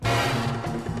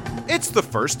It's the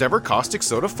first ever Caustic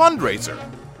Soda fundraiser.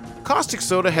 Caustic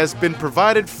Soda has been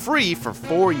provided free for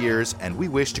 4 years, and we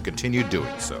wish to continue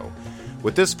doing so.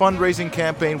 With this fundraising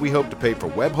campaign, we hope to pay for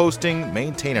web hosting,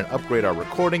 maintain and upgrade our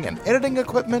recording and editing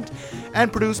equipment,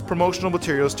 and produce promotional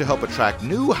materials to help attract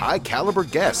new high-caliber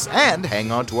guests and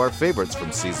hang on to our favorites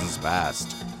from seasons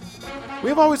past. We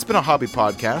have always been a hobby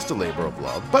podcast, a labor of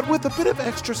love, but with a bit of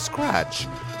extra scratch.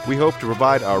 We hope to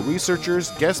provide our researchers,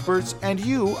 guestperts, and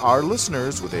you, our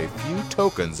listeners, with a few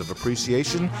tokens of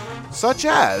appreciation, such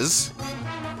as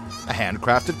a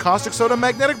handcrafted Caustic Soda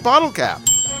magnetic bottle cap,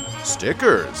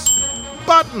 stickers,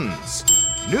 buttons,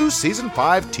 new Season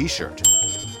 5 t-shirt,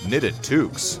 knitted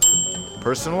toques,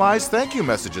 personalized thank you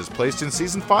messages placed in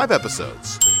Season 5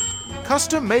 episodes,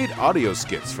 custom-made audio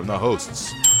skits from the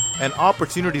hosts, an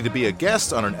opportunity to be a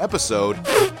guest on an episode,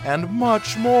 and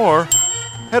much more.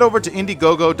 Head over to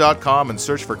Indiegogo.com and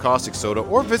search for Caustic Soda,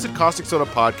 or visit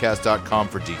CausticSodaPodcast.com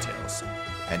for details.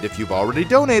 And if you've already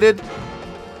donated,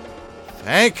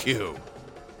 thank you.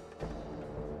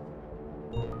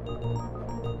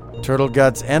 Turtle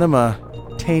Guts Enema,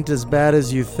 tain't as bad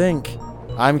as you think.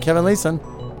 I'm Kevin Leeson.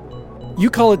 You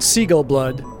call it seagull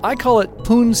blood. I call it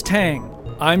Poon's Tang.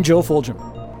 I'm Joe Foljam.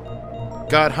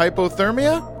 Got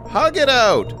hypothermia? Hug it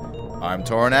out! I'm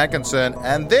Torrin Atkinson,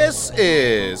 and this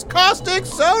is Caustic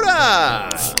Soda!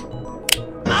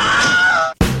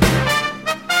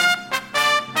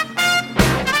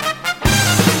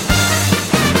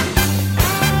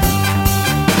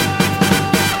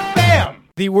 Bam!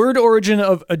 The word origin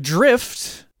of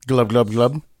adrift Glub, glub,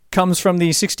 glub. comes from the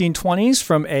 1620s,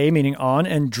 from a, meaning on,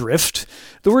 and drift.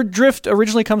 The word drift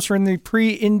originally comes from the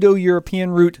pre-Indo-European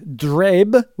root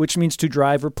dreb, which means to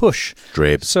drive or push.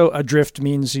 Drab. So adrift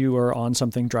means you are on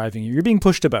something driving you. You're being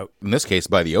pushed about. In this case,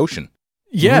 by the ocean.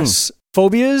 Yes.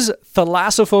 Phobias.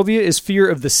 Thalassophobia is fear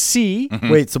of the sea.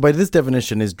 Wait, so by this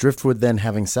definition, is driftwood then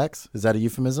having sex? Is that a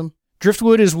euphemism?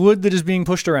 Driftwood is wood that is being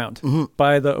pushed around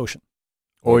by the ocean.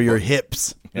 Or your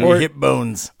hips. Or- Or your hip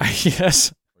bones.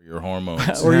 Yes. Your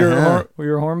hormones. or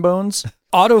your horn bones.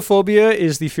 Autophobia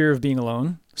is the fear of being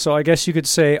alone. So I guess you could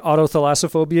say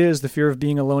autothalassophobia is the fear of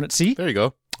being alone at sea. There you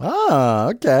go. Ah,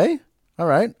 okay. All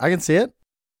right. I can see it.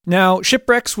 Now,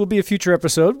 shipwrecks will be a future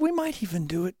episode. We might even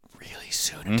do it really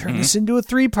soon and turn this into a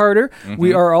 3-parter.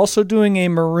 We are also doing a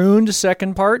marooned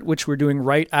second part, which we're doing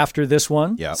right after this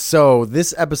one. Yeah. So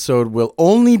this episode will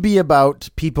only be about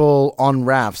people on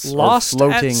rafts Lost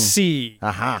or floating. at sea.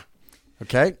 Aha.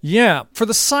 Okay. Yeah. For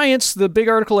the science, the big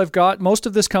article I've got, most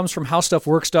of this comes from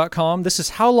howstuffworks.com. This is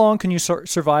how long can you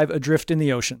survive adrift in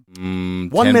the ocean? 1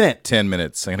 minute. 10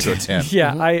 minutes. I'm going to go 10.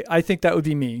 Yeah, I think that would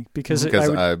be me because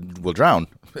I will drown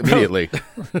immediately.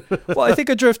 well, I think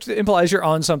adrift implies you're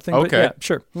on something. But Okay. yeah,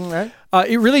 sure. All right.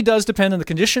 It really does depend on the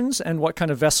conditions and what kind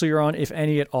of vessel you're on, if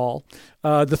any at all.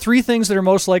 The 3 things that are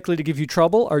most likely to give you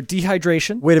trouble are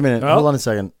dehydration. Wait a minute. Oh. Hold on a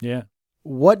second. Yeah.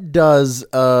 What does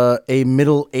a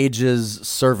Middle Ages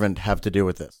servant have to do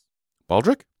with this?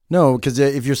 Baldric? No, because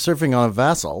if you're surfing on a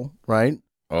vassal, right?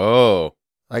 Oh.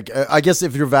 Like, I guess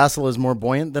if your vassal is more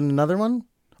buoyant than another one,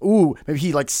 ooh, maybe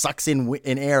he like sucks in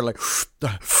air, like,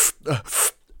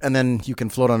 and then you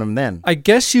can float on him. Then I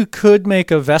guess you could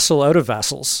make a vessel out of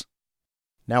vassals.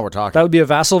 now we're talking. That would be a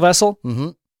vassal vessel. Mm-hmm.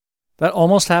 That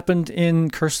almost happened in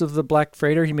Curse of the Black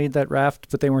Freighter. He made that raft,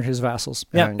 but they weren't his vassals.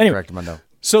 Yeah. Anyway. Correct, Mundo.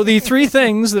 So the 3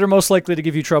 things that are most likely to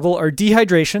give you trouble are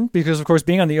dehydration, because of course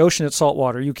being on the ocean it's salt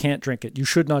water. You can't drink it. You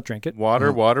should not drink it.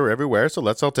 Water everywhere, so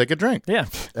let's all take a drink. Yeah.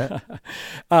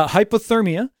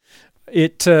 Hypothermia.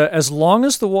 It as long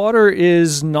as the water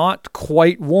is not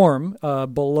quite warm,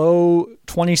 below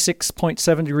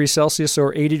 26.7 degrees Celsius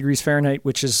or 80 degrees Fahrenheit,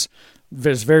 which is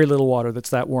there's very little water that's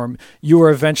that warm, you are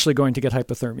eventually going to get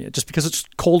hypothermia just because it's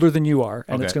colder than you are,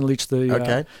 and it's going to reach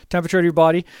the temperature of your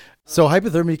body. So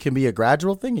hypothermia can be a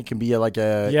gradual thing. It can be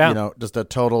just a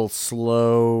total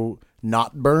slow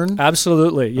not burn.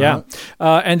 Absolutely, yeah.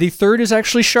 And the third is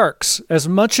actually sharks. As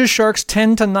much as sharks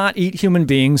tend to not eat human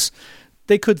beings,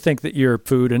 they could think that you're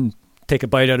food and take a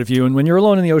bite out of you. And when you're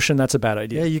alone in the ocean, that's a bad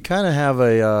idea. Yeah, you kind of have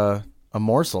a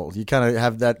morsel. You kind of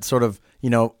have that sort of,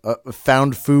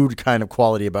 found food kind of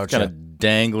quality about you. Kind of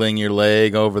dangling your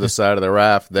leg over the side of the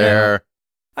raft there.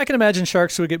 I can imagine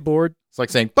sharks would get bored. It's like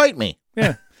saying, bite me.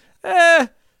 Yeah.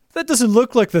 That doesn't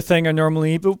look like the thing I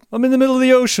normally eat, but I'm in the middle of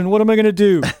the ocean. What am I going to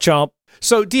do? Chomp.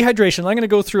 So dehydration, I'm going to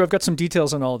go through, I've got some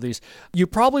details on all of these. You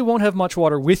probably won't have much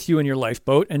water with you in your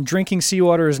lifeboat, and drinking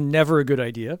seawater is never a good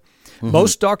idea. Mm-hmm.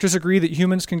 Most doctors agree that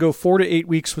humans can go 4 to 8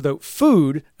 weeks without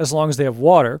food as long as they have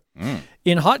water.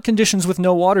 In hot conditions with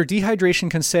no water,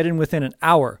 dehydration can set in within an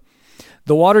hour.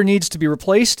 The water needs to be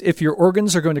replaced if your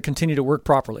organs are going to continue to work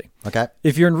properly. Okay.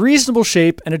 If you're in reasonable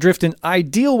shape and adrift in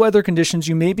ideal weather conditions,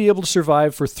 you may be able to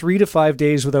survive for 3 to 5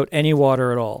 days without any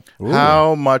water at all.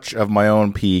 How much of my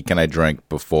own pee can I drink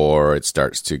before it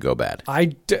starts to go bad?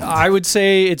 I would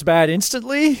say it's bad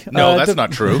instantly. No, that's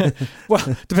not true.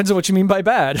 Well, depends on what you mean by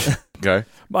bad. Okay.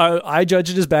 I judge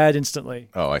it as bad instantly.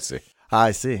 Oh, I see.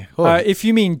 I see. Oh. If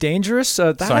you mean dangerous,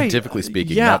 that Scientifically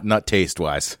speaking, not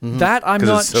taste-wise. that I'm Because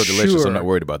not it's so delicious, sure. I'm not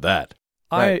worried about that.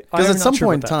 Because I'm at some not sure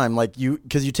point in about that. time, like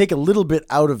because you take a little bit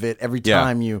out of it every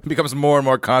time you. It becomes more and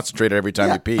more concentrated every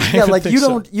time you pee. Yeah, like think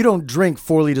you don't drink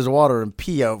 4 liters of water and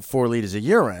pee out 4 liters of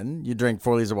urine. You drink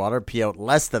 4 liters of water, pee out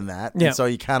less than that. Yeah. And so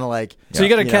you kind of like. So you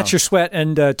got to catch your sweat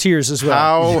and tears as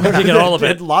well. How- You get all of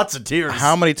it. Lots of tears.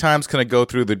 How many times can I go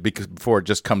through before it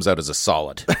just comes out as a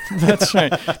solid? That's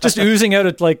right. Just oozing out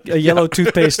at like a yellow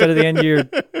toothpaste out of the end of your.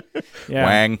 Yeah.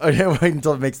 Wang. Okay, wait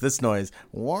until it makes this noise.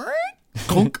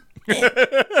 Clunk.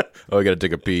 Oh, I got to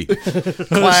take a pee.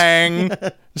 Clang.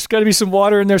 There's got to be some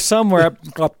water in there somewhere.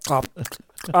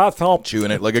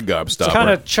 Chewing it like a gobstopper. Kind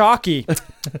of chalky.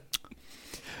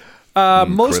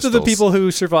 Most of the crystals. people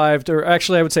who survived, or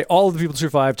actually I would say all of the people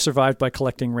who survived by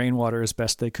collecting rainwater as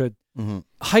best they could.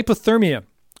 Hypothermia.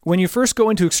 When you first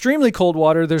go into extremely cold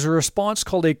water, there's a response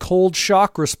called a cold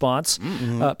shock response.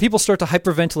 People start to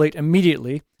hyperventilate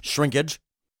immediately. Shrinkage.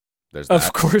 There's Of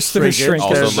that. course, there's Shrinkage. shrinkage.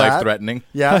 Also There's that. life-threatening.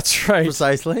 Yeah, That's right.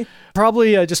 Precisely.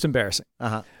 Probably just embarrassing.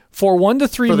 Uh-huh. For 1 to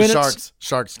 3 For the minutes.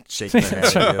 sharks shaking their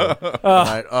head.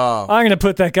 Right. Oh, I'm going to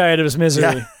put that guy out of his misery.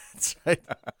 yeah, that's right.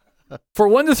 For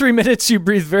 1 to 3 minutes, you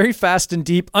breathe very fast and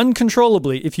deep,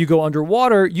 uncontrollably. If you go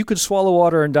underwater, you could swallow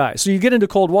water and die. So you get into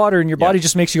cold water and your body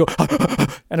just makes you go,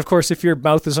 and of course, if your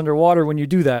mouth is underwater when you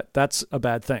do that, that's a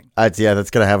bad thing. That's going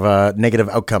to have negative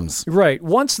outcomes. Right.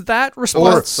 Once that Or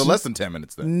response... so less than 10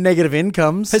 minutes then. Negative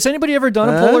incomes. Has anybody ever done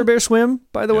a polar bear swim,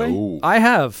 by the way? No. I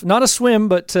have. Not a swim,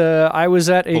 but I was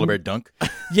at a... Polar bear dunk.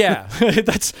 Yeah,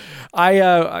 that's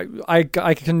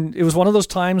I can. It was one of those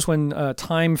times when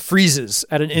time freezes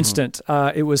at an instant.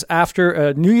 It was after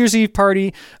a New Year's Eve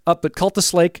party up at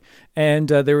Cultus Lake, and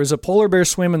there was a polar bear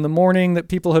swim in the morning that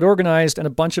people had organized, and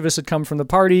a bunch of us had come from the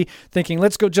party thinking,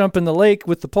 let's go jump in the lake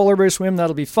with the polar bear swim.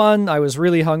 That'll be fun. I was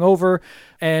really hungover,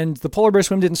 and the polar bear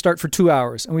swim didn't start for 2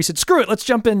 hours, and we said, screw it, let's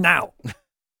jump in now.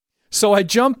 So I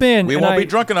jump in. We and won't be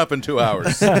drunk enough in 2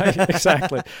 hours.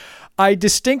 Exactly. I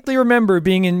distinctly remember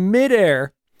being in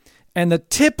midair and the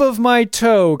tip of my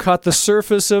toe caught the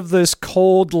surface of this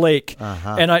cold lake.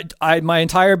 And my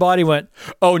entire body went,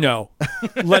 oh no,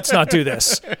 let's not do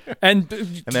this. And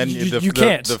then you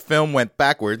can't. The film went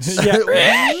backwards.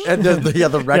 Yeah. And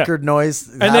the record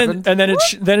noise happened. And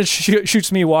then it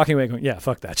shoots me walking away going, yeah,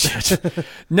 fuck that shit.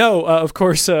 No, of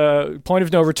course, point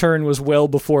of no return was well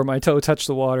before my toe touched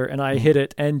the water, and I hit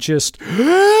it and just...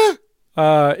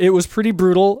 it was pretty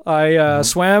brutal. I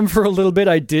swam for a little bit.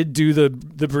 I did do the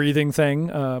breathing thing.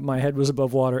 My head was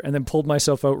above water, and then pulled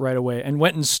myself out right away and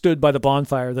went and stood by the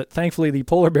bonfire that thankfully the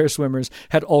polar bear swimmers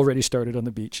had already started on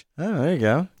the beach. Oh, there you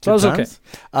go. So I was okay.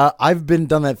 I've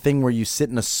done that thing where you sit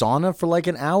in a sauna for like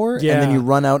an hour Yeah. and then you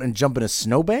run out and jump in a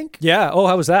snowbank. Yeah. Oh,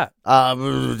 how was that?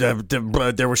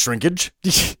 There was shrinkage.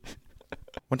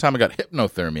 One time I got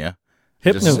hypnothermia.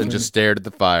 Hypnothermia. And just stared at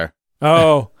the fire.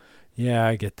 Oh, yeah,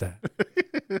 I get that.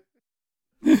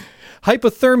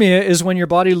 Hypothermia is when your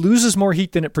body loses more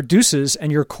heat than it produces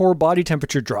and your core body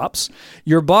temperature drops.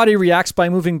 Your body reacts by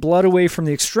moving blood away from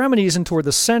the extremities and toward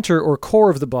the center or core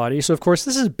of the body. So, of course,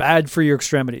 this is bad for your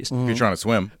extremities. If you're trying to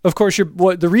swim. Of course,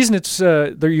 the reason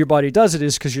your body does it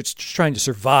is because you're trying to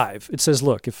survive. It says,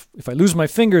 look, if I lose my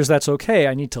fingers, that's okay.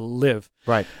 I need to live.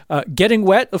 Right. Getting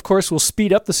wet, of course, will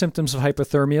speed up the symptoms of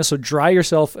hypothermia. So dry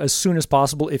yourself as soon as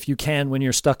possible if you can when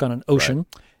you're stuck on an ocean. Right.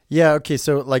 Yeah, okay,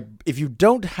 so like if you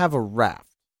don't have a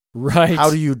raft, Right. how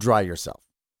do you dry yourself?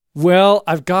 Well,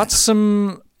 I've got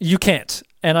some. You can't,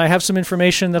 and I have some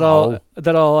information that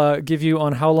I'll give you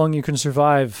on how long you can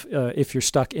survive if you're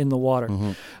stuck in the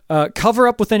water. Cover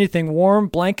up with anything warm: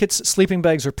 blankets, sleeping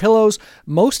bags, or pillows.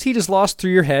 Most heat is lost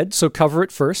through your head, so cover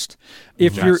it first.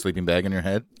 If Giant you're sleeping bag in your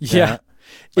head. yeah.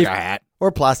 It's like a hat. Or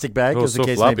a plastic bag, Oh, as the so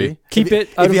case floppy. may be. Keep it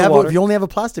out if of you the water. If you only have a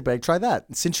plastic bag, try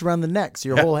that. Cinch around the neck so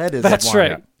your whole head is That's warm.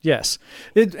 right. Yes,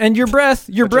 and your breath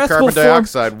Let your will carbon form.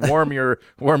 dioxide warm your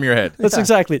head. That's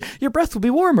exactly it. Your breath will be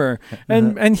warmer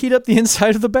and heat up the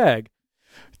inside of the bag.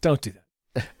 Don't do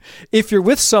that. If you're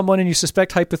with someone and you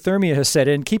suspect hypothermia has set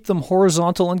in, keep them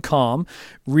horizontal and calm.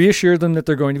 Reassure them that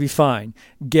they're going to be fine.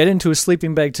 Get into a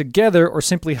sleeping bag together or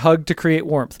simply hug to create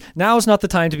warmth. Now is not the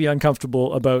time to be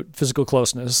uncomfortable about physical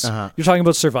closeness. You're talking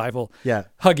about survival. Yeah.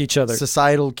 Hug each other.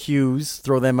 Societal cues,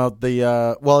 throw them out the,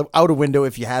 out a window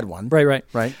if you had one. Right.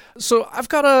 Right. So I've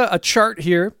got a chart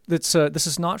here that's this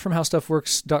is not from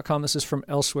howstuffworks.com. This is from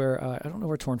elsewhere. I don't know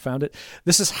where Torn found it.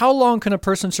 This is how long can a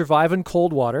person survive in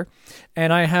cold water?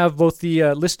 And I have both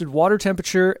the listed water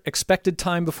temperature, expected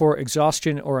time before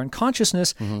exhaustion or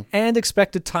unconsciousness, and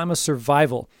expected time of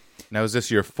survival. Now, is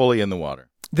this you're fully in the water?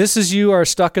 This is you are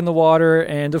stuck in the water.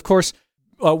 And of course,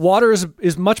 water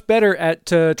is much better at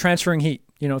transferring heat.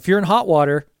 You know, if you're in hot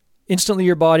water, instantly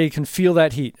your body can feel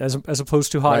that heat as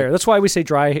opposed to hot air. That's why we say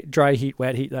dry heat,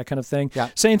 wet heat, that kind of thing. Yeah.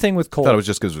 Same thing with cold. I thought it was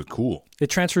just because it was cool. It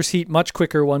transfers heat much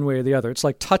quicker one way or the other. It's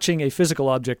like touching a physical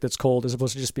object that's cold as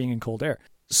opposed to just being in cold air.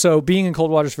 So being in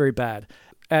cold water is very bad.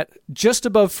 At just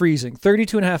above freezing,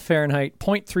 32.5 Fahrenheit,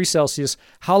 0.3 Celsius,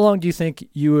 how long do you think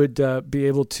you would be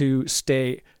able to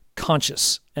stay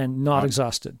conscious and not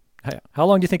exhausted? How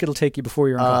long do you think it'll take you before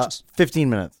you're unconscious? 15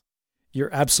 minutes.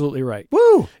 You're absolutely right.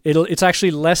 Woo! It's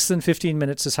actually less than 15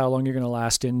 minutes is how long you're going to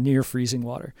last in near freezing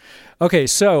water. Okay,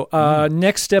 so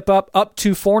next step up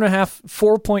to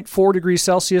 4.4 degrees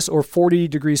Celsius or 40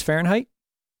 degrees Fahrenheit.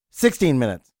 16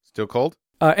 minutes. Still cold?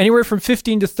 Anywhere from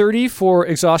 15 to 30 for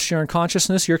exhaustion or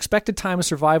unconsciousness. Your expected time of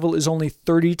survival is only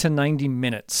 30 to 90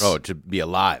 minutes. Oh, to be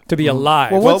alive. To be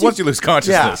alive. Well, once you lose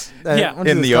consciousness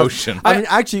in the ocean. I mean,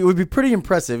 actually, it would be pretty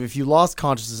impressive if you lost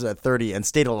consciousness at 30 and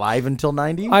stayed alive until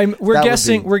 90. We're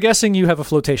guessing you have a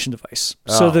flotation device,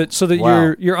 so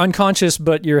that you're unconscious,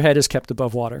 but your head is kept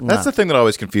above water. That's the thing that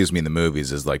always confused me in the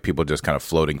movies is like people just kind of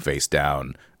floating face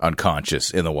down,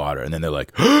 unconscious in the water, and then they're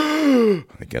like,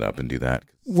 they get up and do that.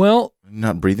 Well,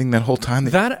 not breathing that whole time.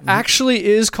 That actually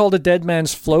is called a dead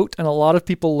man's float, and a lot of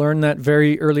people learn that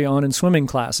very early on in swimming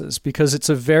classes because it's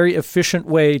a very efficient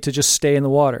way to just stay in the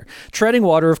water. Treading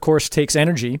water, of course, takes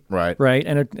energy, right?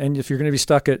 And if you're going to be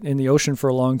stuck in the ocean for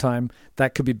a long time,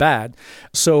 that could be bad.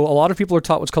 So a lot of people are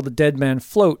taught what's called the dead man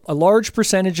float. A large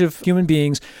percentage of human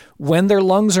beings, when their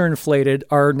lungs are inflated,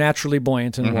 are naturally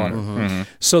buoyant in water.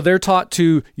 So they're taught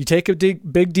to, you take a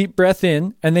big deep breath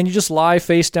in, and then you just lie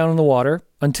face down in the water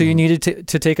until you need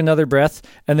to take another breath,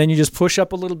 and then you just push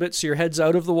up a little bit so your head's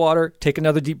out of the water, take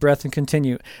another deep breath, and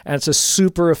continue. And it's a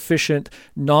super efficient,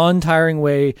 non-tiring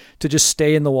way to just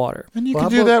stay in the water. And you can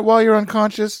do that while you're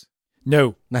unconscious?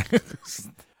 No.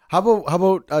 How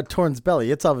about Torn's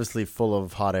belly? It's obviously full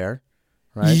of hot air,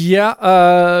 right? Yeah.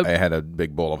 I had a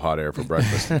big bowl of hot air for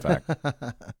breakfast, in fact.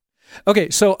 Okay,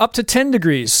 so up to 10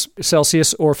 degrees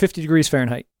Celsius or 50 degrees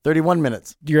Fahrenheit. 31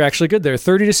 minutes. You're actually good there.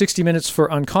 30 to 60 minutes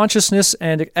for unconsciousness,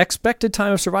 and expected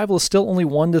time of survival is still only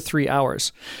 1 to 3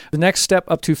 hours. The next step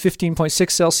up to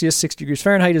 15.6 Celsius, 60 degrees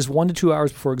Fahrenheit is 1 to 2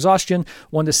 hours before exhaustion,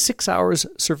 1 to 6 hours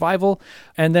survival.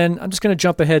 And then I'm just going to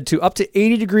jump ahead to up to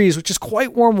 80 degrees, which is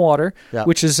quite warm water,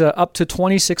 which is up to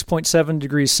 26.7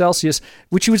 degrees Celsius,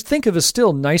 which you would think of as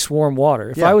still nice warm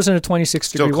water. If I was in a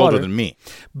 26-degree water. Still colder than me.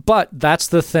 But that's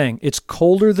the thing. It's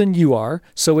colder than you are,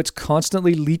 so it's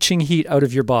constantly leaching heat out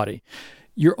of your body.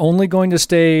 You're only going to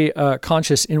stay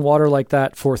conscious in water like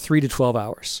that for 3 to 12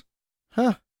 hours.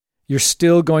 Huh. You're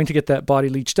still going to get that body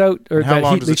leached out, or that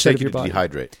heat leached out of your body. How long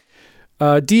does it take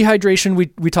Dehydration, you to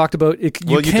dehydrate? we talked about. You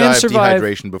can die survive of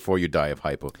dehydration before you die of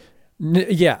hypo.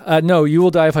 No, you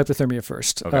will die of hypothermia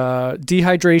first. Okay.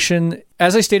 Dehydration,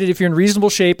 as I stated, if you're in reasonable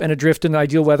shape and adrift in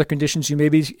ideal weather conditions, you may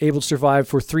be able to survive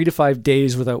for 3 to 5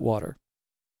 days without water.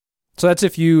 So that's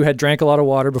if you had drank a lot of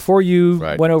water before you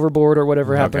went overboard or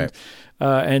whatever happened,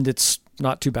 and it's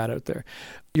not too bad out there.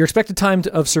 Your expected time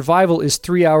of survival is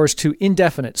 3 hours to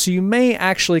indefinite, so you may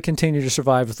actually continue to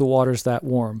survive if the water's that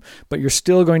warm, but you're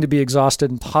still going to be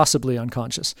exhausted and possibly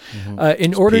unconscious.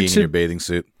 In order to... in your bathing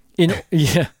suit.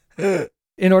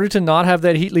 In order to not have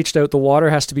that heat leached out, the water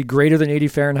has to be greater than 80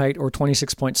 Fahrenheit or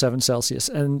 26.7 Celsius.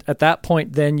 And at that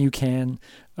point, then you can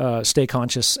stay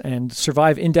conscious and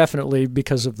survive indefinitely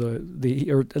because of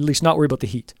the or at least not worry about the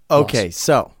heat. Okay, loss.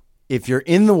 So if you're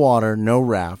in the water, no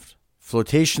raft,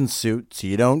 flotation suit, so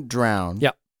you don't drown.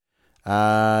 Yeah.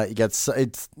 You got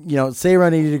say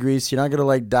around 80 degrees, so you're not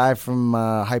gonna die from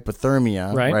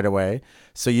hypothermia right away.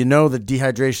 So you know that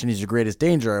dehydration is your greatest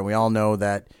danger, and we all know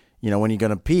that when you're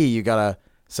gonna pee, you gotta.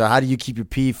 So how do you keep your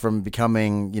pee from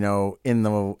becoming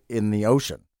in the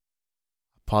ocean?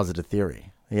 Positive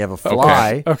theory. You have a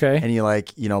fly, and you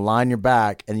lie on your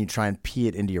back, and you try and pee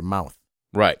it into your mouth.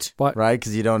 Right. What? Right,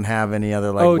 because you don't have any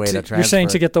other way to transfer. You're saying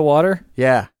to get the water?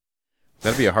 Yeah.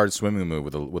 That'd be a hard swimming move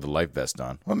with a life vest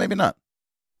on. Well, maybe not.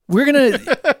 We're gonna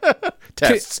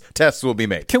Tests will be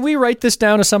made. Can we write this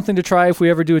down as something to try if we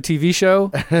ever do a TV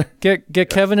show? Get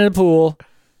Kevin in a pool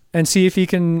and see if he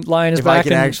can lie in his back. If I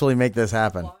can actually make this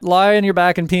happen. Lie on your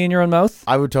back and pee in your own mouth?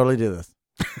 I would totally do this.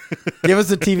 Give us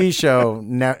a TV show,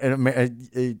 now,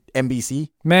 NBC.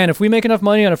 Man, if we make enough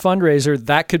money on a fundraiser,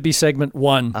 that could be segment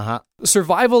 1.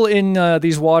 Survival in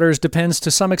these waters depends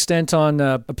to some extent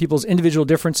on people's individual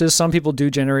differences. Some people do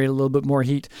generate a little bit more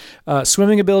heat.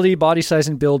 Swimming ability, body size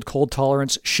and build, cold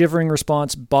tolerance, shivering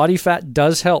response, body fat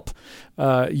does help.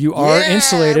 You are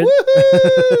insulated.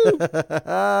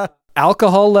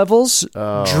 Alcohol levels,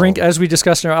 drink, as we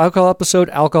discussed in our alcohol episode,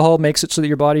 alcohol makes it so that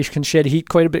your body can shed heat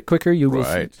quite a bit quicker. You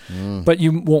will, but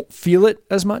you won't feel it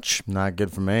as much. Not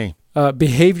good for me.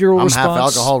 Behavioral response. I'm half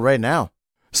alcohol right now.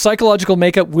 Psychological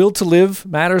makeup, will to live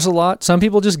matters a lot. Some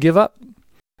people just give up.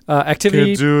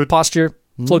 Activity, posture,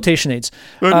 flotation aids.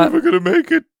 I'm never going to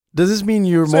make it. Does this mean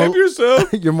you're Save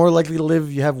yourself. You're more likely to live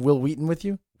if you have Will Wheaton with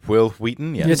you? Will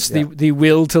Wheaton, yes. It's the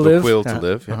will to live. The will to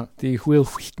live, yeah. The Will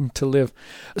Wheaton to live.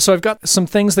 So I've got some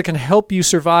things that can help you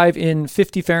survive in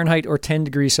 50 Fahrenheit or 10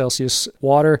 degrees Celsius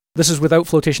water. This is without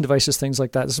flotation devices, things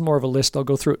like that. This is more of a list. I'll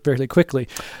go through it fairly quickly.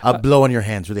 Blow on your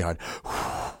hands really hard.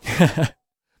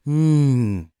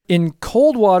 In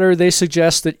cold water, they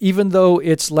suggest that even though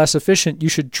it's less efficient, you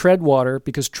should tread water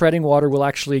because treading water will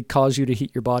actually cause you to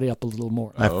heat your body up a little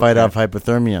more. I fight off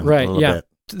hypothermia a little bit.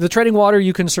 The treading water,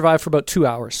 you can survive for about 2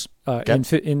 hours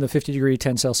in the 50 degree,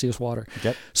 10 Celsius water.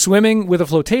 Swimming with a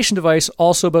flotation device,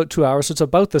 also about 2 hours. So it's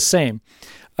about the same.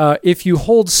 If you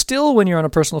hold still when you're on a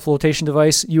personal flotation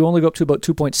device, you only go up to about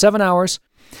 2.7 hours.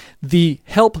 The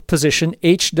HELP position,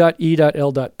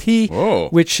 H.E.L.P,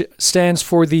 which stands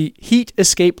for the heat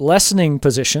escape lessening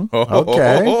position.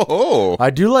 Okay. I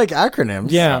do like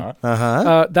acronyms. Yeah.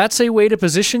 That's a way to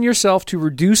position yourself to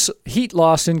reduce heat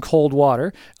loss in cold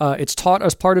water. It's taught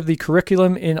as part of the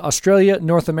curriculum in Australia,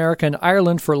 North America, and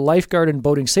Ireland for lifeguard and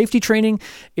boating safety training.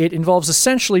 It involves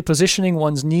essentially positioning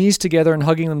one's knees together and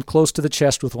hugging them close to the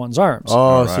chest with one's arms.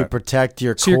 So you protect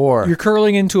your core. You're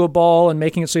curling into a ball and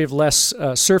making it so you have less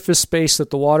surface space that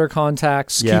the water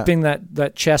contacts, keeping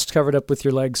that chest covered up with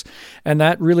your legs, and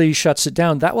that really shuts it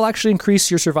down. That will actually increase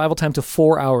your survival time to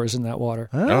 4 hours in that water.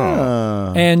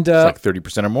 And it's like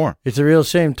 30% or more. It's a real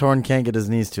shame Torn can't get his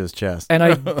knees to his chest. And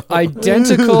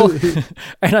identical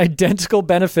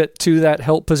benefit to that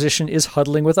HELP position is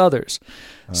huddling with others.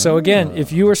 So again,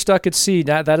 if you are stuck at sea,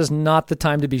 that is not the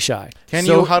time to be shy. Can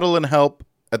you huddle and help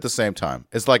at the same time?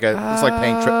 It's like playing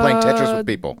Tetris with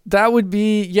people. That would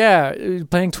be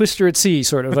playing Twister at sea,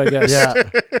 sort of, I guess.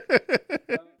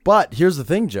 But here's the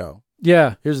thing, Joe.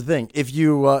 Yeah. Here's the thing. If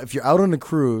you're out on a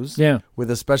cruise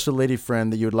with a special lady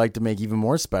friend that you would like to make even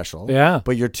more special,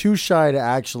 but you're too shy to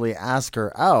actually ask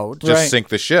her out, just sink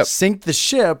the ship.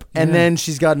 And then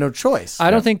she's got no choice.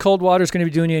 I don't think cold water is going to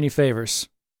be doing you any favors.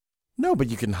 No, but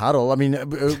you can huddle. I mean,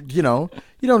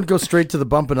 you don't go straight to the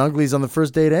bump and uglies on the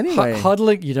first date anyway.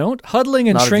 Huddling, you don't? Huddling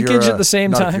and shrinkage at the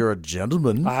same time? Not if you're a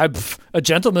gentleman. A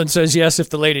gentleman says yes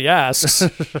if the lady asks.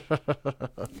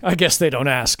 I guess they don't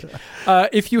ask.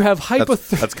 If you have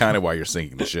hypothermia... That's kind of why you're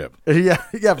sinking the ship.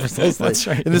 Yeah, precisely. That's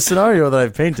right. In the scenario that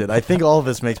I've painted, I think all of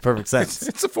this makes perfect sense.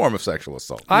 It's a form of sexual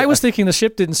assault. I was thinking the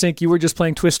ship didn't sink. You were just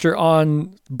playing Twister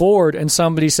on board and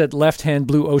somebody said left-hand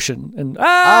blue ocean. And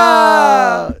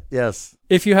yes.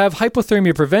 If you have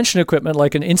hypothermia prevention equipment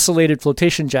like an insulated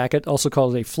flotation jacket, also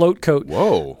called a float coat.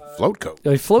 Whoa, float coat.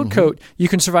 A float coat, you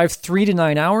can survive 3 to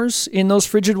 9 hours in those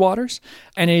frigid waters.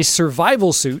 And a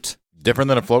survival suit. Different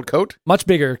than a float coat? Much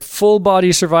bigger. Full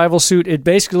body survival suit. It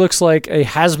basically looks like a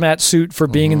hazmat suit for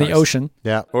being in the ocean.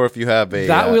 Yeah. Or if you have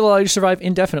that will allow you to survive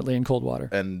indefinitely in cold water.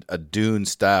 And a dune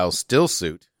style still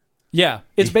suit. Yeah.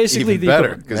 It's basically even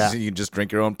better because you just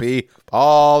drink your own pee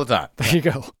all the time. There you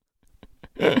go.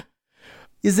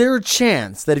 Is there a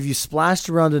chance that if you splashed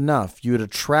around enough, you would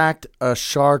attract a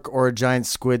shark or a giant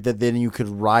squid that then you could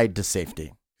ride to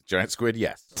safety? Giant squid,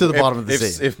 yes. To the bottom of the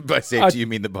sea. If by safety you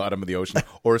mean the bottom of the ocean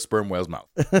or a sperm whale's mouth.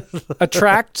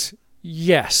 Attract,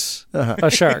 yes. A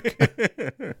shark.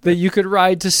 That you could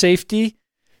ride to safety?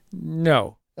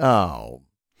 No. Oh.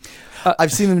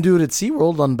 I've seen them do it at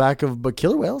SeaWorld on back of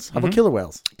killer whales. How about killer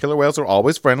whales? Killer whales are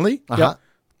always friendly. Uh-huh.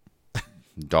 Yep.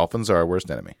 Dolphins are our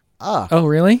worst enemy. Oh,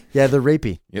 really? Yeah, they're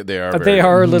rapey. Yeah, they are. They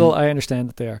are a little. I understand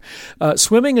that they are.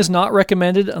 Swimming is not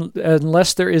recommended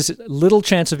unless there is little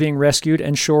chance of being rescued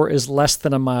and shore is less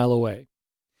than a mile away.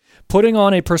 Putting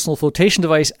on a personal flotation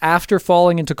device after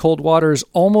falling into cold water is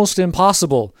almost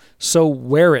impossible, so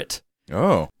wear it.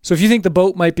 Oh. So if you think the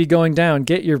boat might be going down,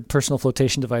 get your personal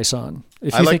flotation device on.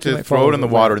 If I like to throw it in the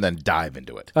water and then dive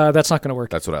into it. That's not going to work.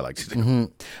 That's what I like to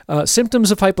do.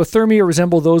 Symptoms of hypothermia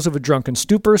resemble those of a drunken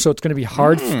stupor, so it's going to be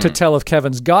hard to tell if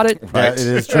Kevin's got it. Right. It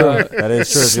is true. That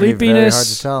is true. It's going to be very hard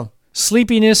to tell.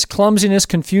 Sleepiness, clumsiness,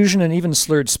 confusion, and even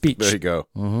slurred speech. There you go.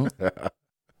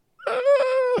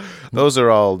 Those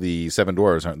are all the seven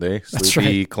dwarves, aren't they?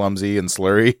 Sleepy, clumsy, and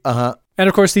slurry. And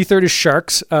of course, the third is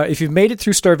sharks. If you've made it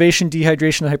through starvation,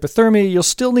 dehydration, and hypothermia, you'll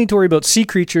still need to worry about sea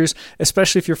creatures,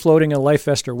 especially if you're floating in a life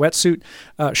vest or wetsuit.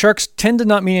 Sharks tend to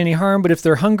not mean any harm, but if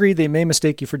they're hungry, they may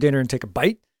mistake you for dinner and take a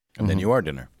bite. And then you are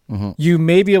dinner. You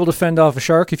may be able to fend off a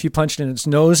shark if you punch it in its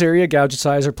nose area, gouge its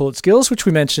eyes, or pull its gills, which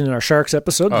we mentioned in our sharks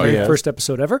episode, the very first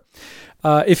episode ever.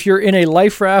 If you're in a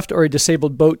life raft or a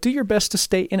disabled boat, do your best to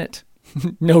stay in it.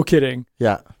 No kidding.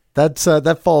 Yeah,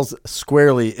 that falls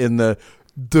squarely in the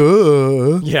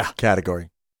category.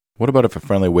 What about if a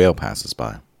friendly whale passes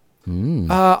by?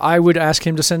 I would ask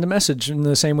him to send a message in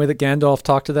the same way that Gandalf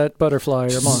talked to that butterfly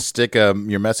or moth. Stick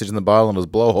your message in the bottle in his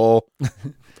blowhole.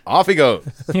 Off he goes.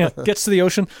 Yeah, gets to the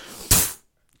ocean.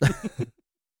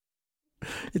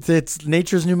 It's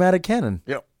nature's pneumatic cannon.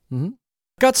 Yep.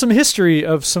 Got some history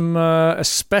of some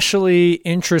especially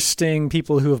interesting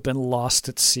people who have been lost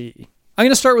at sea. I'm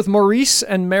going to start with Maurice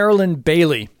and Marilyn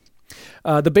Bailey.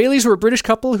 The Baileys were a British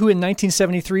couple who in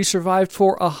 1973 survived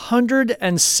for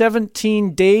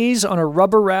 117 days on a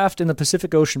rubber raft in the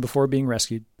Pacific Ocean before being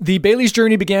rescued. The Baileys'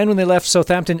 journey began when they left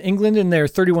Southampton, England in their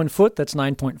 31-foot, that's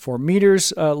 9.4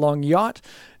 meters long yacht,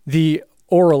 the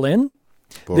Orlin.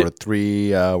 For a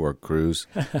 3-hour cruise.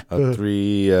 A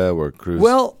 3-hour cruise.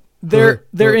 Well, their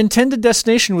intended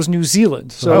destination was New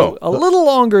Zealand, so a little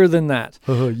longer than that.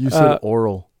 You said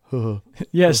oral.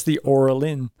 Yes, the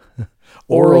Orlin.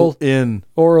 Oral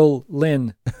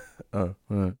Lin.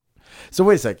 So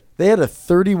wait a sec. They had a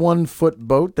 31-foot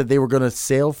boat that they were going to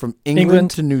sail from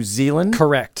England to New Zealand?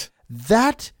 Correct.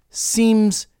 That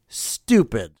seems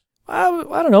stupid. I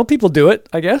don't know. People do it,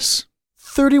 I guess.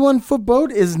 31-foot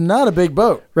boat is not a big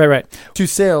boat. Right. To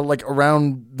sail like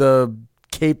around the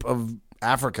Cape of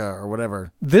Africa or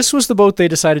whatever. This was the boat they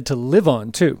decided to live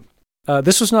on, too.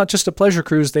 This was not just a pleasure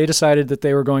cruise. They decided that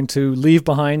they were going to leave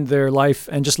behind their life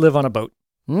and just live on a boat.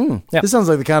 Yeah. This sounds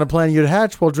like the kind of plan you'd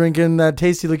hatch while drinking that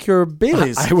tasty liqueur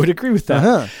Baileys. I would agree with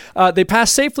that. They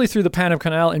passed safely through the Panama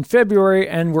Canal in February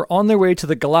and were on their way to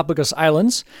the Galapagos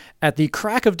Islands. At the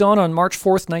crack of dawn on March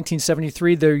 4th,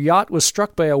 1973, their yacht was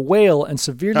struck by a whale and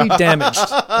severely damaged.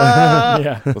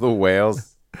 The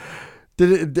whales. Do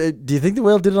you think the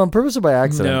whale did it on purpose or by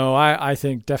accident? No, I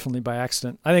think definitely by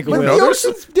accident. I think a whale.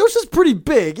 The ocean's pretty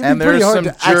big. And there's some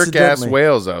jerk-ass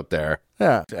whales out there.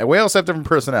 Yeah. Whales have different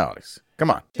personalities. Come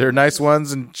on. There are nice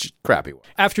ones and crappy ones.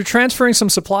 After transferring some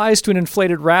supplies to an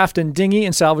inflated raft and dinghy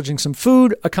and salvaging some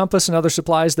food, a compass, and other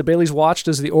supplies, the Baileys watched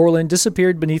as the Orlin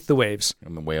disappeared beneath the waves.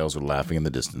 And the whales were laughing in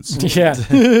the distance. Yeah.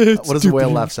 What does a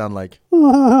whale laugh sound like?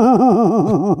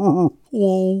 Whoa.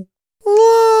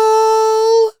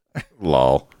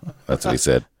 Lol. That's what he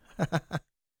said.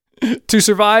 To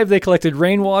survive, they collected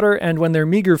rainwater, and when their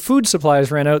meager food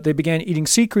supplies ran out, they began eating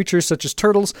sea creatures such as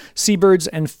turtles, seabirds,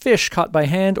 and fish caught by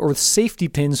hand or with safety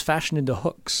pins fashioned into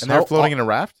hooks. And they're floating in a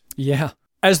raft? Yeah.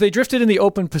 As they drifted in the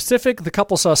open Pacific, the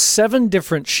couple saw 7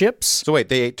 different ships. So wait,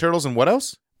 they ate turtles and what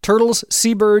else? Turtles,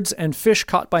 seabirds, and fish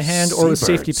caught by hand or with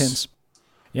safety pins.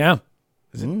 Yeah.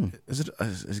 Is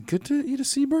it good to eat a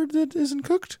seabird that isn't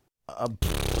cooked?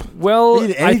 Well,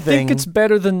 I think it's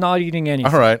better than not eating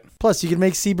anything. All right. Plus, you can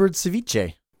make seabird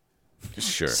ceviche.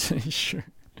 Sure. Sure.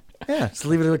 Yeah, just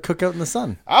leave it to cook out in the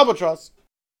sun. Albatross!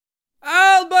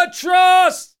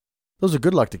 Those are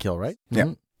good luck to kill, right? Yeah.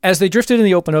 Mm-hmm. As they drifted in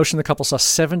the open ocean, the couple saw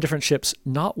 7 different ships,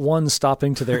 not one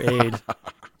stopping to their aid.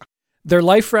 Their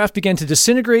life raft began to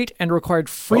disintegrate and required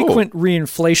frequent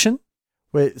reinflation.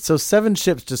 Wait, so 7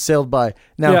 ships just sailed by.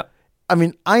 Now, yeah. I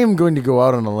mean, I am going to go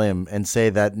out on a limb and say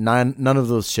that none of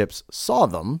those ships saw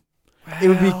them. Well, it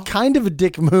would be kind of a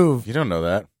dick move. You don't know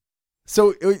that.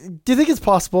 So, do you think it's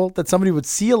possible that somebody would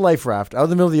see a life raft out in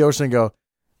the middle of the ocean and go,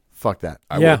 fuck that?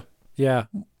 I would. Yeah.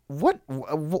 What?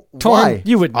 Torm, why?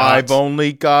 You would not. I've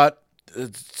only got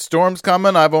storms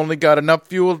coming. I've only got enough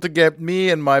fuel to get me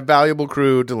and my valuable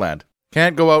crew to land.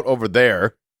 Can't go out over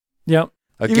there. Yep.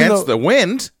 Against the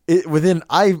wind. Within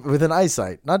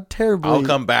eyesight. Not terribly. I'll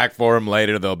come back for them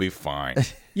later. They'll be fine.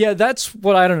 Yeah, that's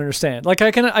what I don't understand. Like,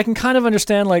 I can kind of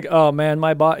understand, like, oh, man,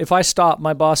 if I stop,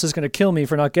 my boss is going to kill me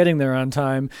for not getting there on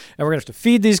time, and we're going to have to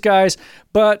feed these guys,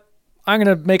 but I'm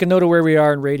going to make a note of where we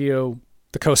are and radio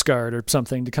the Coast Guard or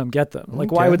something to come get them.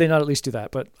 Like, why would they not at least do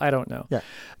that? But I don't know. Yeah.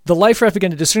 The life raft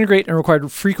began to disintegrate and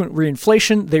required frequent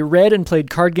reinflation. They read and played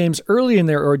card games early in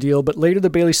their ordeal, but later the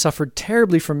Baileys suffered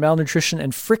terribly from malnutrition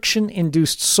and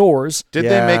friction-induced sores. Did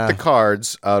they make the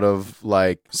cards out of,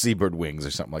 like, seabird wings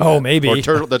or something like that? Oh, maybe.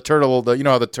 Or the turtle, you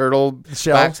know how the turtle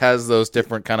backs has those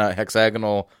different kind of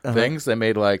hexagonal things? They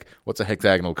made, like, what's a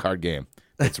hexagonal card game?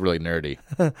 It's really nerdy.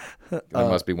 There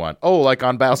must be one. Oh, like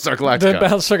on Battlestar Galactica. The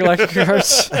Battlestar Galactica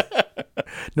cards.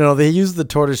 No, they used the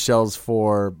tortoise shells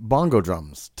for bongo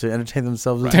drums to entertain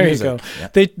themselves with There music. you go. Yeah.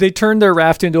 They turned their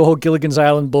raft into a whole Gilligan's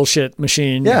Island bullshit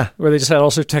machine. Yeah. Where they just had all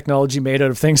sorts of technology made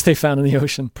out of things they found in the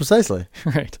ocean. Precisely.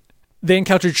 Right. They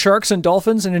encountered sharks and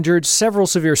dolphins and endured several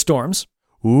severe storms.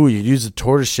 Ooh, you use a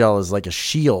tortoise shell as like a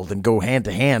shield and go hand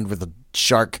to hand with a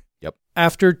shark.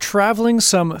 After traveling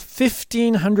some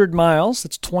 1,500 miles,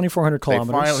 that's 2,400 kilometers.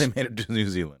 They finally made it to New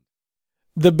Zealand.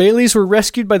 The Baileys were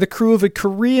rescued by the crew of a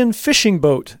Korean fishing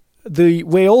boat, the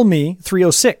Waeolmi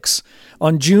 306,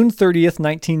 on June 30th,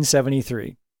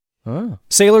 1973. Oh.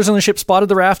 Sailors on the ship spotted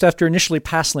the raft after initially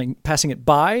passing it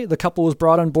by. The couple was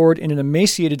brought on board in an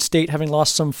emaciated state, having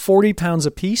lost some 40 pounds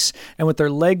apiece and with their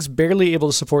legs barely able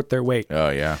to support their weight. Oh,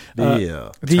 yeah.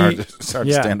 It's hard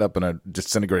to stand up in a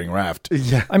disintegrating raft.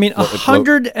 Yeah. I mean,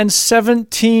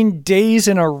 117 days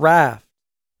in a raft.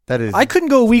 That is. I couldn't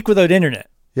go a week without internet.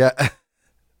 Yeah.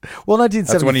 Well,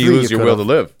 1973. That's when you lose your will to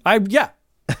live.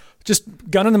 Just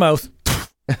gun in the mouth.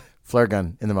 Flare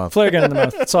gun in the mouth. Flare gun in the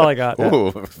mouth. That's all I got.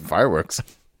 Ooh, fireworks.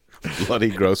 Bloody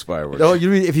gross fireworks. No,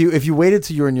 if you waited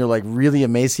till you were in your like really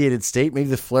emaciated state, maybe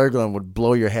the flare gun would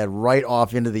blow your head right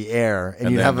off into the air,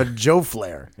 and you'd have a Joe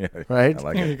flare, right? I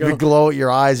like it. You would glow at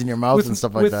your eyes and your mouth and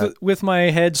stuff like that. With my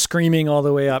head screaming all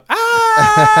the way up. Ah!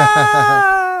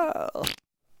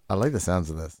 I like the sounds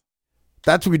of this.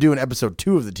 That's what we do in episode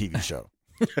 2 of the TV show.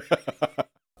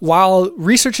 While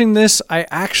researching this, I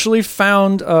actually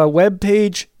found a web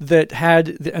page that had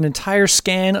an entire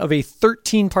scan of a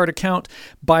 13-part account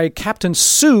by Captain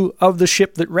Sue of the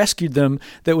ship that rescued them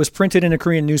that was printed in a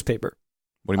Korean newspaper.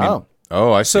 What do you mean?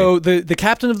 Oh, I see. So the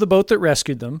captain of the boat that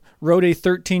rescued them wrote a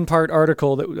 13-part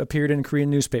article that appeared in a Korean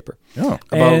newspaper. Oh,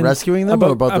 about rescuing them or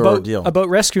about their ordeal? About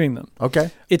rescuing them.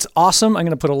 Okay. It's awesome. I'm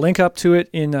going to put a link up to it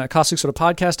in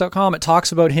causticsodapodcast.com. It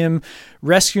talks about him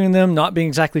rescuing them, not being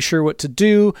exactly sure what to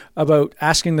do, about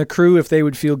asking the crew if they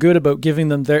would feel good about giving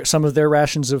them some of their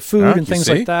rations of food and things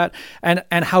like that, and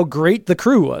how great the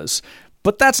crew was.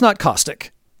 But that's not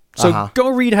caustic. So go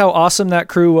read how awesome that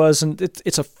crew was, and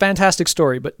it's a fantastic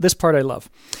story, but this part I love.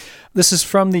 This is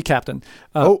from the captain.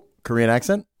 Korean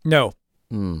accent? No.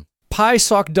 Pai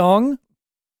Sok Dong?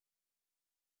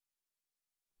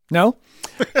 No?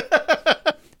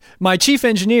 My chief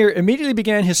engineer immediately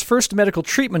began his first medical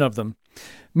treatment of them.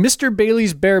 Mr.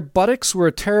 Bailey's bare buttocks were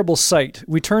a terrible sight.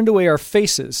 We turned away our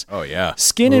faces. Oh, yeah.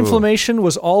 Skin inflammation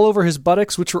was all over his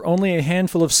buttocks, which were only a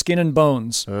handful of skin and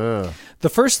bones. The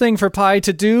first thing for Pai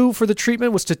to do for the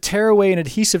treatment was to tear away an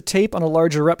adhesive tape on a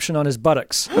large eruption on his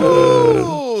buttocks.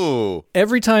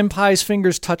 Every time Pai's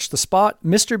fingers touched the spot,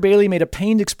 Mr. Bailey made a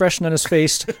pained expression on his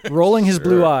face, rolling his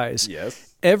blue eyes.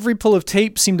 Yes. Every pull of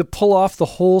tape seemed to pull off the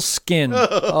whole skin.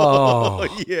 Oh,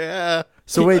 yeah.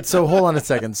 So wait, hold on a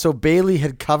second. So Bailey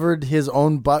had covered his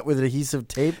own butt with adhesive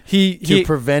tape to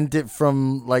prevent it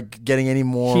from like getting any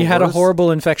more. He had a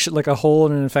horrible infection, like a hole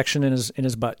and an infection in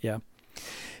his butt. Yeah.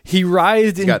 He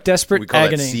writhed in desperate we call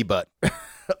agony. That C-butt.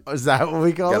 Is that what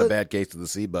we call it? Got a bad case of the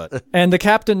C-butt. And the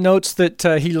captain notes that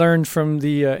he learned from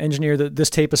the engineer that this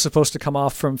tape is supposed to come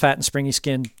off from fat and springy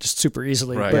skin just super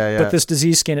easily. Right. But this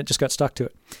disease skin, it just got stuck to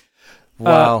it.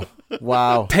 Wow.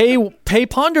 Wow. Pai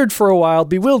pondered for a while,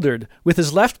 bewildered. With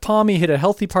his left palm, he hit a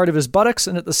healthy part of his buttocks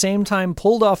and at the same time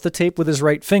pulled off the tape with his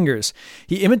right fingers.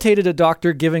 He imitated a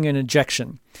doctor giving an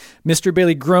injection. Mr.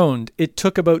 Bailey groaned. It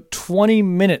took about 20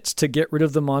 minutes to get rid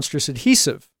of the monstrous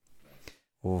adhesive.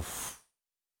 Oof.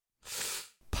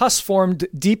 Pus formed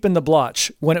deep in the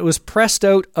blotch. When it was pressed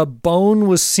out, a bone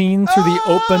was seen through the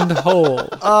opened hole.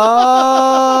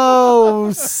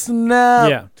 Oh, snap.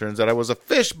 Yeah. Turns out I was a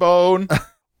fish bone.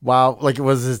 Wow. Like it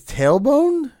was his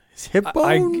tailbone? His hip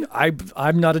bone?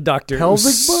 I'm not a doctor.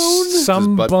 Pelvic bone?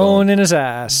 Some bone in his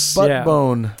ass. Butt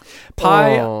bone.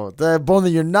 The bone that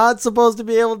you're not supposed to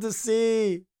be able to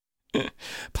see.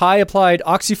 Pai applied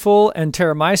Oxyfol and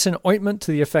terramycin ointment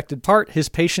to the affected part. His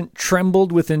patient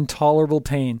trembled with intolerable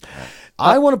pain.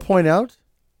 I want to point out,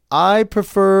 I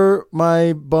prefer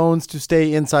my bones to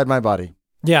stay inside my body.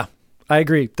 Yeah. I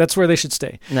agree. That's where they should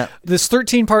stay. No. This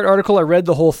 13-part article, I read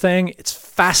the whole thing. It's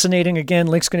fascinating. Again,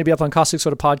 link's going to be up on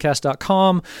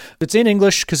CausticSodaPodcast.com. It's in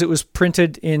English because it was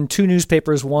printed in 2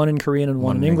 newspapers, one in Korean and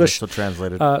one in English. So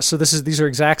translated. So these are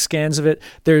exact scans of it.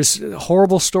 There's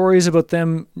horrible stories about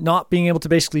them not being able to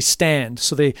basically stand.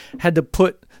 So they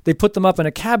put them up in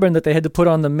a cabin that they had to put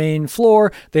on the main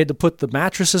floor. They had to put the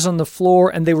mattresses on the floor,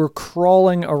 and they were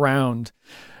crawling around.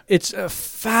 It's a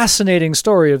fascinating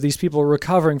story of these people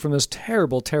recovering from this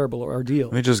terrible, terrible ordeal.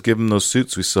 Let me just give them those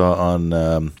suits we saw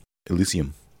on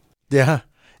Elysium. Yeah,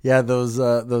 those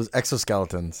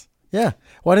exoskeletons. Yeah,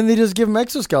 why didn't they just give them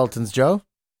exoskeletons, Joe?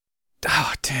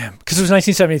 Oh, damn. Because it was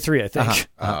 1973, I think.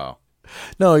 Oh.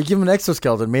 No, you give them an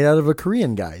exoskeleton made out of a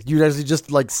Korean guy. You'd actually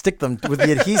just like stick them with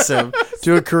the adhesive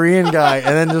to a Korean guy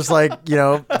and then just like,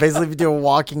 basically do a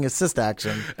walking assist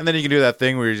action. And then you can do that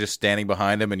thing where you're just standing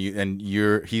behind him and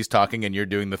he's talking and you're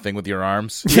doing the thing with your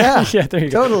arms. Yeah, there you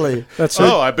go. Totally. That's right.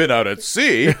 Oh, I've been out at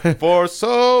sea for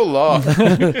so long.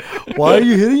 Why are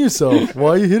you hitting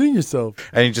yourself?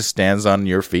 And he just stands on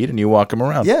your feet and you walk him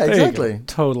around. Yeah, exactly.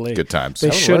 Totally. Good times.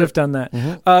 They should have done that.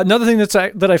 Mm-hmm. Another thing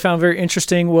that I found very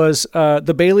interesting was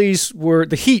the Baileys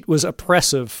the heat was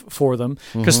oppressive for them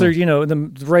because they're,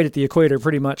 right at the equator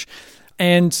pretty much.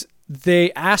 And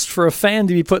they asked for a fan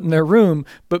to be put in their room,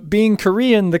 but being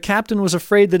Korean, the captain was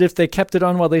afraid that if they kept it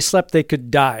on while they slept, they could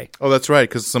die. Oh, that's right,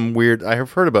 because I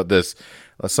have heard about this.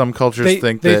 Some cultures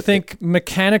think they think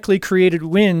mechanically created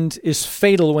wind is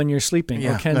fatal when you're sleeping,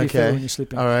 or can be fatal when you're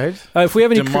sleeping. All right. If we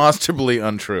have any demonstrably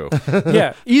untrue.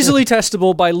 Yeah, easily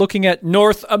testable by looking at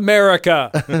North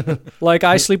America. Like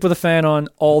I sleep with a fan on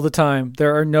all the time.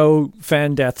 There are no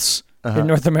fan deaths in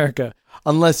North America.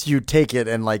 Unless you take it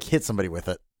and like hit somebody with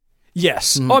it.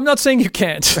 Yes. Oh, I'm not saying you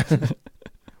can't.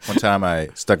 One time I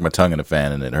stuck my tongue in a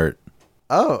fan and it hurt.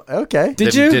 Oh, okay.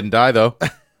 Did you? Didn't die though.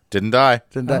 Didn't die.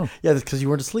 Oh. Yeah, that's because you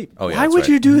weren't asleep. Oh, yeah. Why would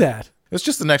you do that? It's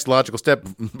just the next logical step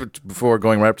before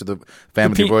going right up to the fan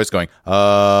with your voice going,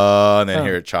 and then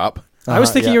hear it chop. I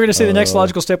was thinking you were going to say the next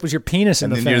logical step was your penis in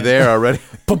the fan. And then you're there already.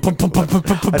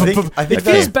 It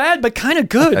feels bad, but kind of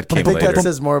good. I think that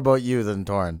says more about you than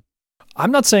Torrin.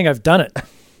 I'm not saying I've done it.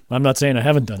 I'm not saying I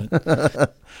haven't done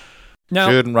it. Now,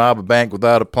 shouldn't rob a bank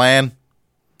without a plan.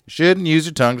 You shouldn't use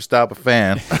your tongue to stop a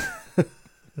fan.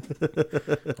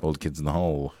 Old Kids in the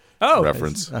Hole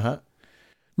reference.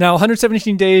 Now,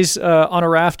 117 days on a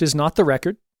raft is not the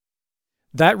record.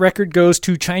 That record goes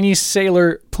to Chinese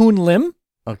sailor Poon Lim,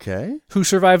 who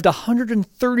survived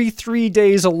 133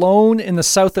 days alone in the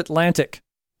South Atlantic.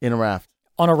 In a raft.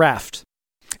 On a raft.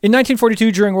 In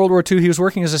 1942, during World War II, he was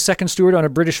working as a second steward on a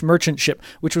British merchant ship,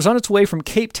 which was on its way from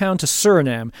Cape Town to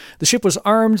Suriname. The ship was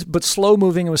armed but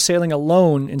slow-moving and was sailing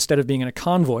alone instead of being in a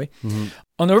convoy. Mm-hmm.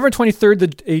 On November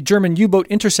 23rd, a German U-boat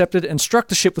intercepted and struck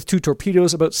the ship with 2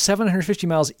 torpedoes about 750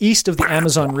 miles east of the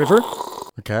Amazon River.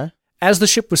 Okay. As the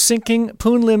ship was sinking,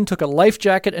 Poon Lim took a life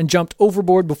jacket and jumped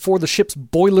overboard before the ship's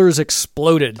boilers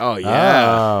exploded. Oh,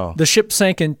 yeah. The ship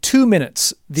sank in 2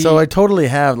 minutes. So I totally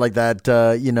have like that,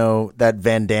 that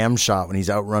Van Damme shot when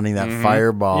he's outrunning that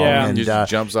fireball. Yeah. And he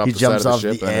jumps off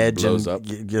the edge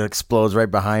and it explodes right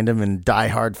behind him in Die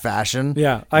Hard fashion.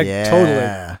 Yeah,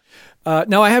 totally.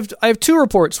 Now, I have 2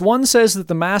 reports. One says that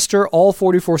the master, all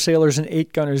 44 sailors and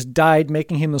 8 gunners died,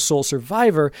 making him the sole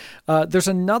survivor. There's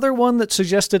another one that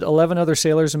suggested 11 other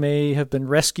sailors may have been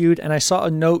rescued, and I saw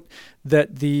a note that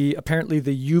apparently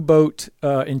the U-boat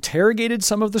interrogated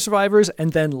some of the survivors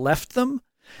and then left them.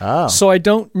 Oh. So I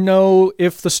don't know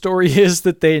if the story is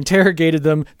that they interrogated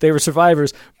them, they were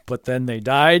survivors, but then they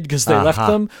died because they left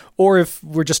them, or if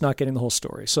we're just not getting the whole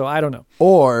story. So I don't know.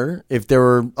 Or if there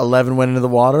were 11 went into the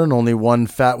water and only one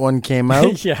fat one came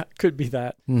out. Yeah, could be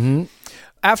that. Mm-hmm.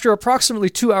 After approximately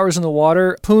 2 hours in the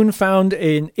water, Poon found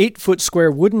an 8-foot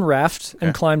square wooden raft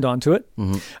and climbed onto it.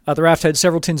 Mm-hmm. The raft had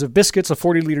several tins of biscuits, a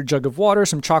 40-liter jug of water,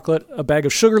 some chocolate, a bag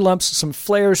of sugar lumps, some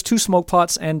flares, 2 smoke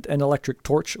pots, and an electric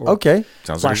torch.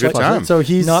 Sounds like a good time. So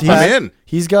he's in.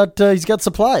 He's got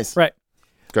supplies. Right.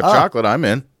 Got chocolate. I'm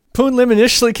in. Poon Lim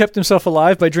initially kept himself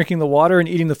alive by drinking the water and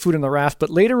eating the food in the raft, but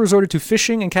later resorted to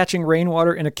fishing and catching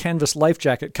rainwater in a canvas life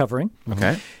jacket covering.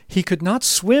 Okay. He could not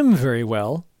swim very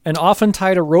well, and often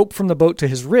tied a rope from the boat to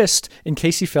his wrist in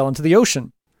case he fell into the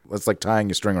ocean. That's like tying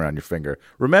a string around your finger.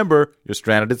 Remember, you're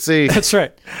stranded at sea. That's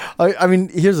right. I mean,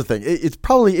 here's the thing. It's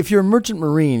probably, if you're a merchant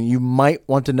marine, you might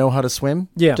want to know how to swim.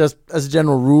 Yeah. Just as a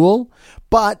general rule.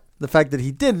 But the fact that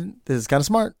he didn't is kind of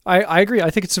smart. I agree. I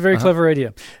think it's a very clever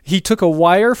idea. He took a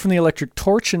wire from the electric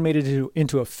torch and made it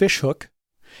into a fish hook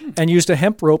and used a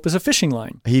hemp rope as a fishing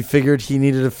line. He figured he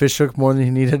needed a fish hook more than he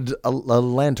needed a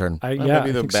lantern.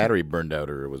 Maybe the battery burned out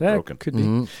or it was broken. Could be.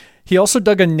 Mm-hmm. He also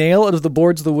dug a nail out of the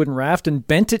boards of the wooden raft and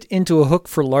bent it into a hook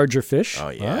for larger fish. Oh,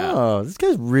 yeah. Oh, this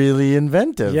guy's really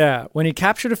inventive. Yeah. When he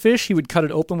captured a fish, he would cut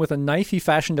it open with a knife he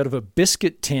fashioned out of a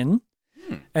biscuit tin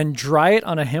and dry it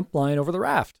on a hemp line over the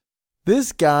raft.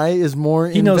 This guy is more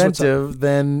inventive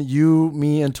than you,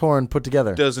 me, and Torn put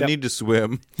together. Doesn't need to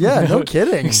swim. Yeah, no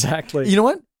kidding. Exactly. You know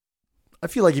what? I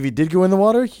feel like if he did go in the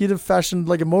water, he'd have fashioned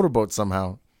like a motorboat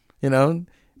somehow, out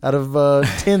of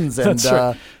tins. And That's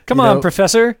right. Come on,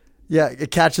 Professor. Yeah,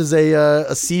 it catches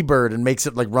a seabird and makes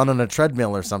it like run on a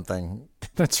treadmill or something.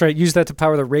 That's right. Use that to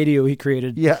power the radio he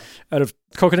created. Yeah. Out of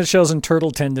coconut shells and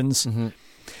turtle tendons. Mm-hmm.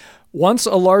 Once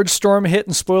a large storm hit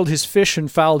and spoiled his fish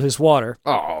and fouled his water.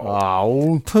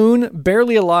 Oh. Poon,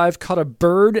 barely alive, caught a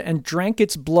bird and drank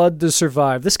its blood to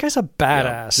survive. This guy's a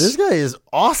badass. This guy is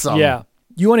awesome. Yeah.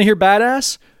 You want to hear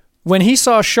badass? When he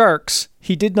saw sharks,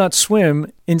 he did not swim.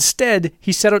 Instead,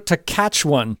 he set out to catch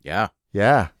one. Yeah.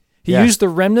 Yeah. He used the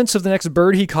remnants of the next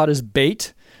bird he caught as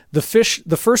bait. The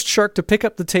first shark to pick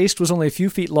up the taste was only a few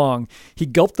feet long. He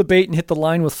gulped the bait and hit the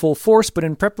line with full force, but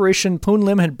in preparation, Poon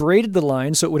Lim had braided the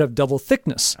line so it would have double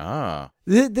thickness. Ah.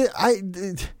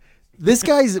 This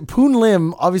guy's Poon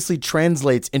Lim obviously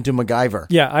translates into MacGyver.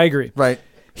 Yeah, I agree. Right.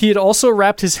 He had also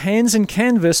wrapped his hands in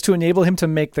canvas to enable him to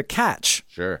make the catch.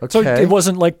 Sure. Okay. So it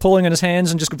wasn't like pulling on his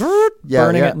hands and just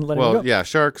burning it and letting it go. Well, yeah,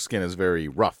 shark skin is very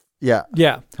rough. Yeah.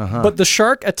 Yeah. But the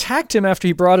shark attacked him after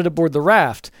he brought it aboard the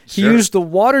raft. He used the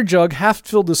water jug half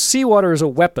filled with seawater as a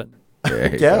weapon.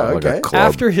 Okay.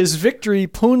 After his victory,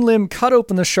 Poon Lim cut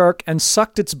open the shark and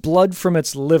sucked its blood from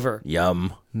its liver.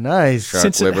 Yum. Nice.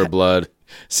 Shark liver blood.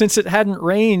 Since it hadn't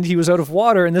rained, he was out of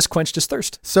water, and this quenched his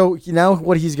thirst. So now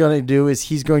what he's going to do is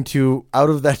he's going to, out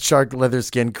of that shark leather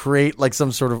skin, create like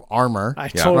some sort of armor.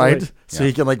 Totally. Right? So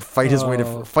he can like fight his way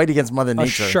to fight against Mother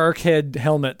Nature. A shark head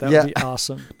helmet. That would be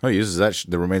awesome. Oh, he uses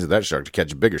the remains of that shark to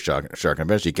catch a bigger shark, and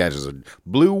eventually he catches a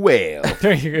blue whale.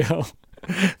 There you go.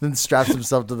 Then straps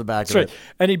himself to the back of it.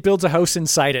 And he builds a house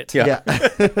inside it. Yeah.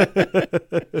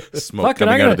 Smoke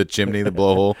coming out of the chimney, the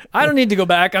blowhole. I don't need to go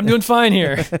back. I'm doing fine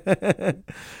here.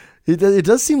 It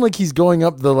does seem like he's going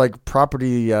up the like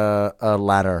property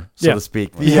ladder, so to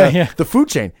speak. The food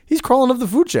chain. He's crawling up the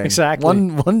food chain.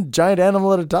 Exactly. One giant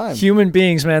animal at a time. Human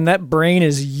beings, man, that brain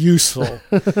is useful.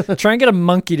 Try and get a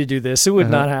monkey to do this. It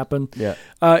would not happen. Yeah.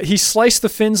 He sliced the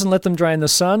fins and let them dry in the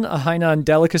sun, a Hainan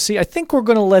delicacy. I think we're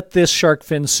going to let this shark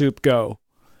fin soup go.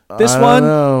 This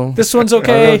one's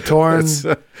okay. Torn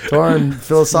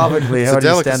philosophically, how do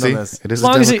you stand on this? It is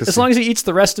as long as he eats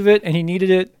the rest of it and he needed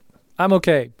it, I'm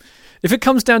okay. If it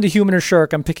comes down to human or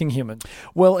shark, I'm picking human.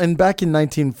 Well, and back in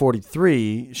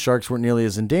 1943, sharks weren't nearly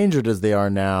as endangered as they are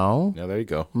now. Yeah, there you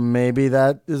go. Maybe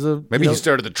that is a... Maybe he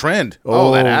started the trend.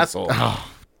 Oh, that asshole.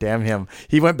 Oh, damn him.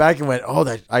 He went back and went,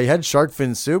 I had shark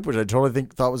fin soup, which I totally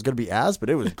thought was going to be ass, but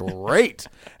it was great.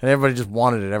 And everybody just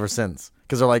wanted it ever since.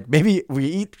 Because they're like, maybe we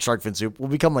eat shark fin soup, we'll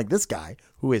become like this guy,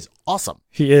 who is awesome.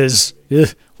 He is.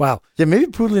 Wow. Yeah, maybe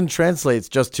Poon Lim translates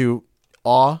just to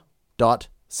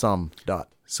aw.some.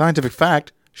 Scientific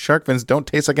fact, shark fins don't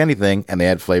taste like anything, and they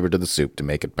add flavor to the soup to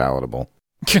make it palatable.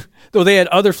 Though they had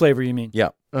other flavor, you mean? Yeah.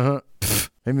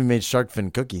 Maybe made shark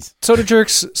fin cookies. Soda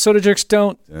jerks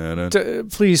don't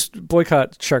please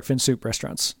boycott shark fin soup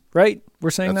restaurants, right? We're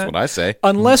saying That's what I say.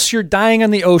 Unless you're dying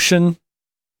on the ocean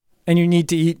and you need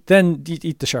to eat, then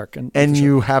eat the shark. And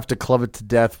you have to club it to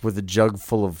death with a jug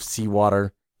full of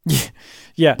seawater.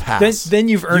 Yeah. Pass. Then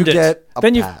you've earned you it. Get a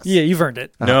then pass. you've earned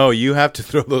it. No, you have to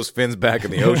throw those fins back in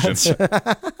the ocean.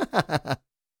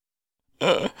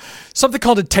 Something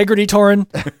called integrity, Torin.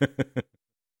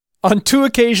 On 2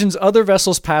 occasions, other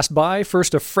vessels passed by,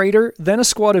 first a freighter, then a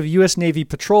squad of U.S. Navy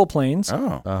patrol planes.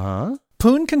 Oh.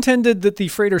 Poon contended that the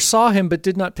freighter saw him but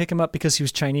did not pick him up because he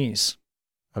was Chinese.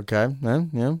 Okay.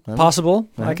 Yeah. Possible.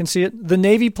 I can see it. The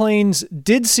Navy planes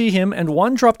did see him, and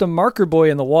one dropped a marker buoy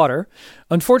in the water.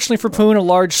 Unfortunately for Poon, a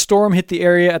large storm hit the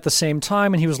area at the same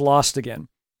time, and he was lost again.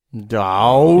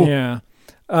 No. Yeah.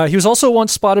 He was also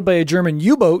once spotted by a German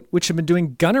U-boat, which had been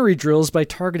doing gunnery drills by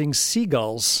targeting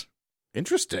seagulls.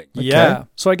 Interesting. Okay. Yeah.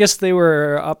 So I guess they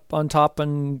were up on top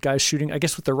and guys shooting, I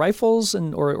guess with their rifles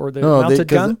or the mounted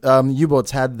gun.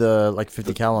 U-boats had the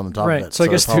 50 cal on the top of it. Right. So I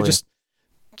guess they're just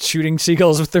shooting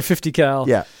seagulls with their 50 cal.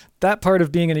 Yeah. That part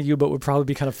of being in a U-boat would probably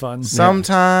be kind of fun.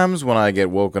 Sometimes when I get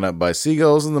woken up by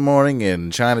seagulls in the morning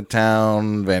in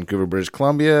Chinatown, Vancouver, British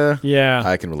Columbia,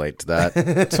 I can relate to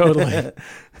that. Totally.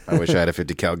 I wish I had a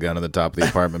 50 cal gun on the top of the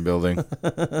apartment building.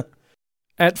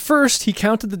 At first, he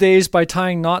counted the days by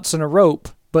tying knots in a rope,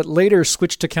 but later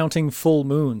switched to counting full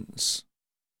moons.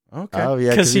 Okay. Oh,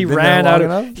 yeah. Because he ran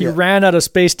out of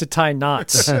space to tie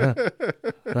knots.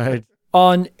 Right.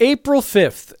 On April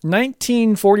 5th,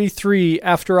 1943,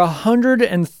 after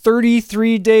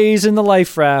 133 days in the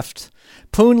life raft,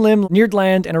 Poon Lim neared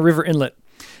land and a river inlet.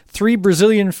 3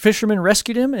 Brazilian fishermen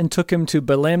rescued him and took him to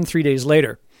Belém 3 days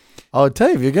later. I'll tell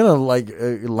you, if you're going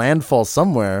to landfall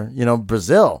somewhere,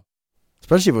 Brazil,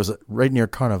 especially if it was right near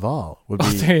Carnival, would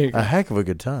be a heck of a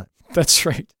good time. That's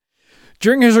right.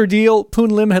 During his ordeal,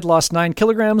 Poon Lim had lost 9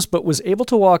 kilograms, but was able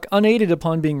to walk unaided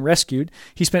upon being rescued.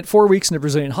 He spent 4 weeks in a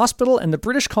Brazilian hospital, and the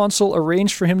British consul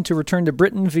arranged for him to return to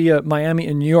Britain via Miami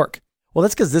and New York. Well,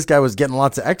 that's because this guy was getting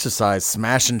lots of exercise,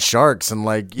 smashing sharks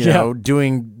and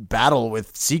doing battle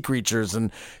with sea creatures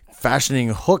and fashioning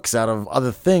hooks out of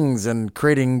other things and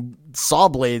creating saw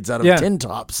blades out of tin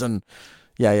tops. And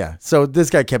so this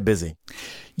guy kept busy.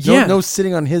 No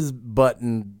sitting on his butt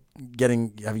and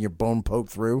having your bone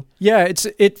poked through. Yeah,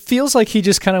 it feels like he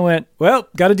just kind of went, well,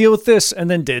 got to deal with this, and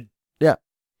then did.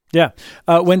 Yeah.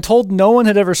 When told no one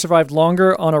had ever survived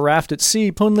longer on a raft at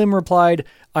sea, Poon Lim replied,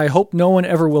 I hope no one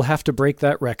ever will have to break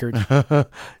that record.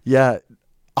 Yeah.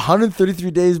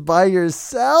 133 days by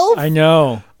yourself? I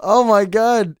know. Oh my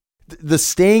God. The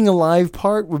staying alive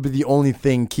part would be the only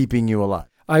thing keeping you alive.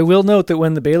 I will note that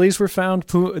when the Baileys were found,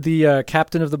 the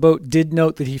captain of the boat did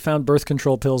note that he found birth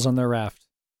control pills on their raft.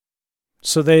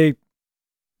 So they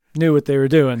knew what they were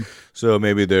doing. So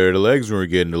maybe their legs weren't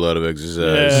getting a lot of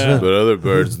exercise, but other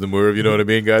parts of them were, you know what I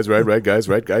mean, guys? Right, guys?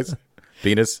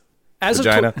 Penis,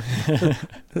 vagina.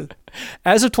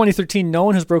 As of 2013, no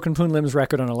one has broken Poon Lim's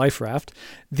record on a life raft.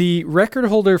 The record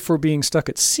holder for being stuck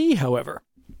at sea, however,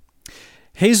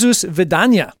 Jesus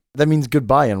Vidania. That means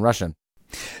goodbye in Russian.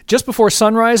 Just before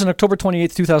sunrise on October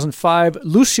 28, 2005,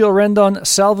 Lucio Rendon,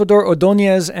 Salvador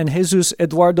Ordóñez, and Jesus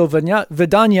Eduardo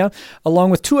Vidania,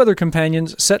 along with 2 other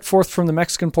companions, set forth from the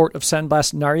Mexican port of San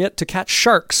Blas Nariet to catch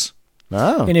sharks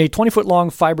in a 20-foot-long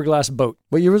fiberglass boat.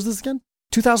 What year was this again?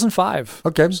 2005.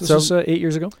 Okay. So this was 8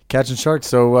 years ago. Catching sharks.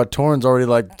 So Torrens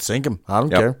already sink them. I don't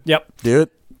care. Yep. Do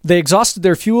it. They exhausted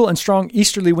their fuel, and strong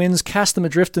easterly winds cast them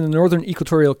adrift in the northern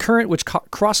equatorial current, which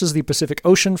crosses the Pacific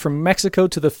Ocean from Mexico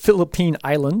to the Philippine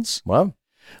Islands. Wow.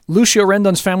 Lucio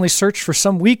Rendon's family searched for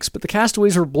some weeks, but the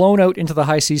castaways were blown out into the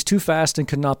high seas too fast and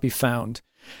could not be found.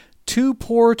 Too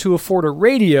poor to afford a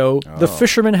radio, the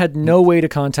fishermen had no way to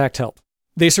contact help.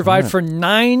 They survived for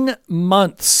 9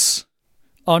 months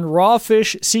on raw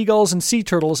fish, seagulls, and sea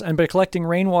turtles, and by collecting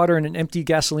rainwater in an empty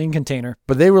gasoline container.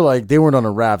 But they weren't on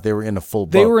a raft, they were in a full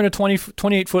boat. They were in a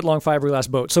 28-foot-long fiberglass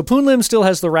boat. So Poon Lim still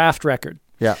has the raft record.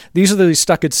 Yeah. These are the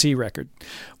stuck at sea record.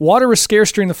 Water was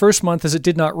scarce during the first month as it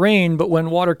did not rain, but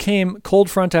when water came, cold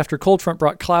front after cold front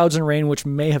brought clouds and rain, which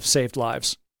may have saved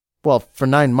lives. Well, for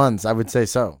 9 months, I would say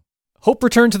so. Hope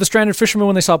returned to the stranded fishermen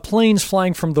when they saw planes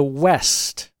flying from the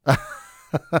west.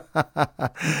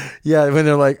 Yeah, when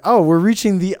they're like, oh, we're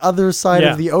reaching the other side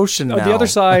of the ocean now. The other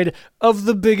side of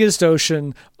the biggest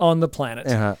ocean on the planet.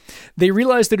 Uh-huh. They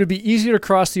realized that it would be easier to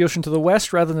cross the ocean to the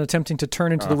west rather than attempting to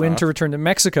turn into the wind to return to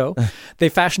Mexico. They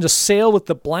fashioned a sail with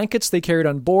the blankets they carried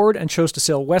on board and chose to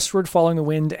sail westward following the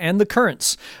wind and the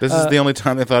currents. This is the only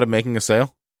time they thought of making a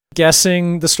sail?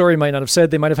 Guessing, the story might not have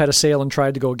said. They might have had a sail and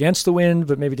tried to go against the wind,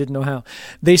 but maybe didn't know how.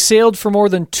 They sailed for more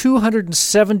than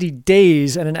 270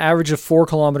 days at an average of 4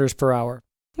 kilometers per hour.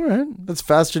 All right. That's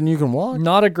faster than you can walk.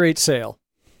 Not a great sail.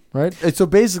 Right? So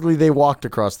basically, they walked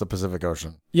across the Pacific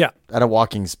Ocean. Yeah. At a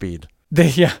walking speed.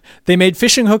 They made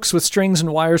fishing hooks with strings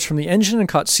and wires from the engine and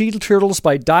caught sea turtles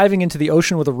by diving into the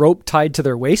ocean with a rope tied to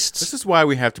their waists. This is why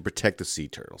we have to protect the sea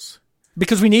turtles.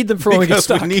 Because we need them for when we get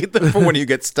stuck. We need them for when you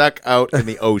get stuck out in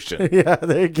the ocean. Yeah,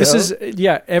 there you go. This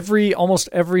is, almost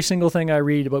every single thing I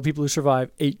read about people who survive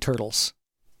ate turtles.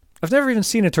 I've never even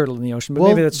seen a turtle in the ocean, but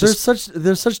maybe that's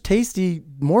they're such tasty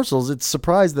morsels. It's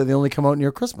surprised that they only come out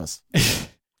near Christmas.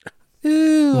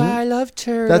 Ooh, I love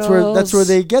turtles. That's where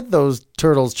they get those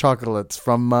turtles chocolates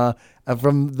from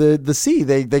the sea.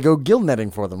 They go gill netting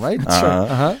for them, right?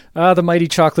 The mighty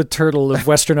chocolate turtle of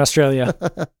Western Australia.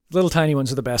 Little tiny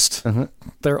ones are the best.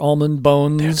 Their almond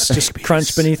bones just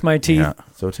crunch beneath my teeth. Yeah.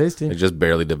 So tasty. They just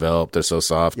barely developed. They're so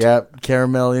soft. Yeah,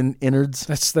 caramel innards.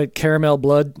 That's the caramel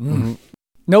blood.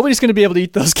 Nobody's going to be able to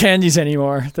eat those candies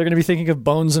anymore. They're going to be thinking of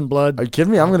bones and blood. Are you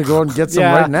kidding me? I'm going to go and get some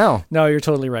right now. No, you're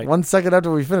totally right. 1 second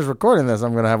after we finish recording this,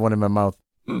 I'm going to have one in my mouth.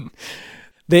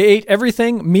 They ate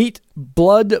everything: meat,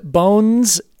 blood,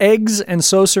 bones, eggs, and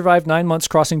so survived 9 months,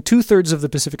 crossing 2/3 of the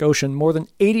Pacific Ocean, more than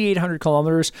 8,800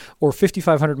 kilometers or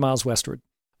 5,500 miles westward.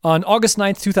 On August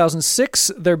 9th,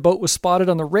 2006, their boat was spotted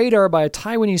on the radar by a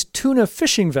Taiwanese tuna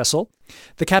fishing vessel.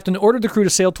 The captain ordered the crew to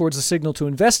sail towards the signal to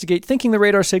investigate, thinking the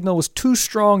radar signal was too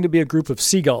strong to be a group of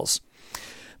seagulls.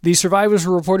 The survivors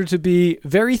were reported to be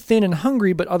very thin and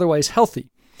hungry, but otherwise healthy.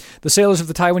 The sailors of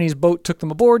the Taiwanese boat took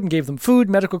them aboard and gave them food,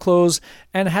 medical clothes,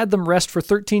 and had them rest for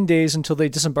 13 days until they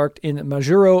disembarked in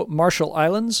Majuro, Marshall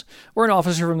Islands, where an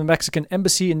officer from the Mexican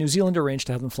embassy in New Zealand arranged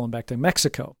to have them flown back to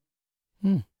Mexico.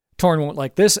 Torn won't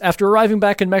like this. After arriving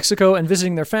back in Mexico and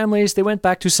visiting their families, they went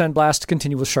back to San Blas to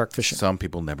continue with shark fishing. Some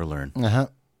people never learn.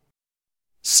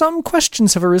 Some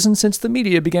questions have arisen since the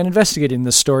media began investigating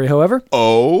this story, however.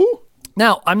 Oh?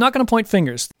 Now, I'm not going to point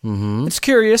fingers. It's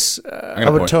curious.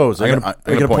 How about toes? Are you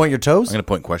going to point your toes? I'm going to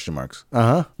point question marks.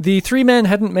 The three men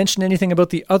hadn't mentioned anything about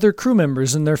the other crew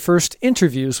members in their first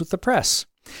interviews with the press.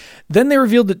 Then they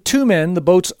revealed that two men, the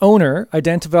boat's owner,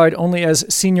 identified only as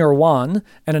Senor Juan,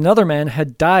 and another man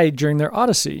had died during their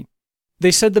odyssey.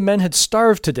 They said the men had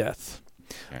starved to death.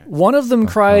 One of them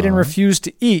cried and refused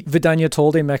to eat, Vidania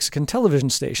told a Mexican television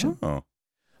station.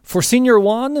 For Senor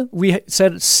Juan, we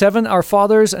said 7 Our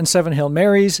Fathers and 7 Hail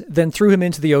Marys, then threw him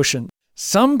into the ocean.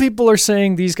 Some people are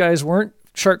saying these guys weren't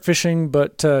shark fishing,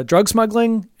 but drug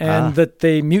smuggling, and that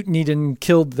they mutinied and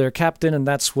killed their captain, and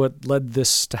that's what led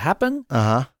this to happen.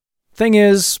 Thing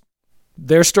is,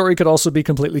 their story could also be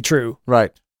completely true.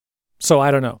 Right. So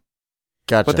I don't know.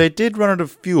 Gotcha. But they did run out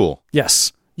of fuel.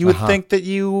 Yes. You would think that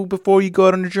before you go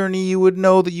out on a journey, you would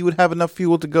know that you would have enough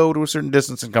fuel to go to a certain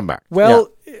distance and come back. Well,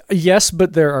 yes,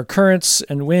 but there are currents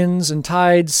and winds and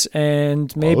tides,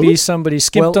 and maybe somebody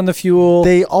skimped on the fuel.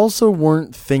 They also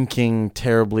weren't thinking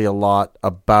terribly a lot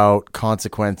about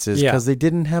consequences because they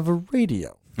didn't have a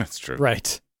radio. That's true.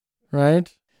 Right.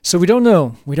 Right? So we don't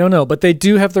know. But they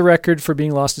do have the record for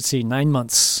being lost at sea, 9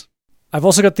 months. I've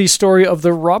also got the story of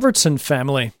the Robertson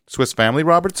family. Swiss Family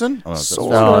Robertson? Oh, that's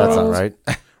not right.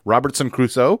 Robertson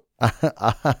Crusoe?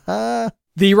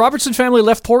 The Robertson family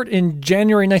left port in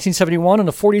January 1971 on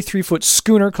a 43-foot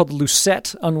schooner called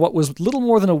Lucette on what was little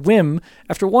more than a whim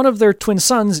after one of their twin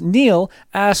sons, Neil,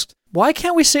 asked, "Why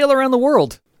can't we sail around the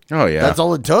world?" Oh, yeah. That's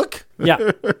all it took?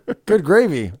 Yeah. Good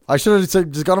gravy. I should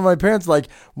have just gone to my parents like,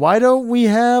 why don't we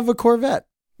have a Corvette?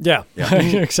 Yeah.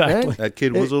 Exactly. Right? That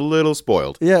kid was a little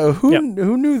spoiled. Yeah,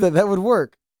 who knew that would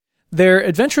work? Their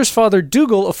adventurous father,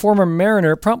 Dougal, a former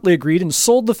mariner, promptly agreed and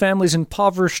sold the family's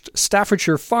impoverished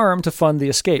Staffordshire farm to fund the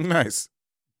escape. Nice.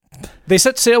 They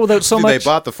set sail without so much... They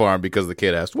bought the farm because the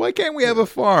kid asked, why can't we have a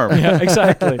farm? Yeah,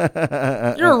 exactly.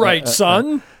 You're right,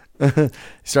 son.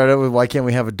 Started out with, why can't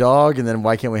we have a dog? And then,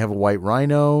 why can't we have a white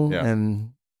rhino? Yeah.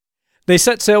 And they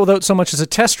set sail without so much as a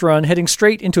test run, heading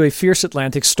straight into a fierce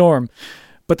Atlantic storm.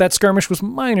 But that skirmish was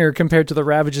minor compared to the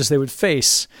ravages they would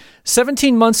face.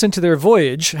 17 months into their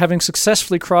voyage, having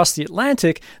successfully crossed the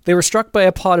Atlantic, they were struck by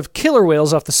a pod of killer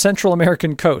whales off the Central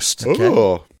American coast.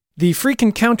 Oh. The freak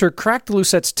encounter cracked the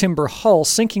Lucette's timber hull,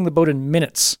 sinking the boat in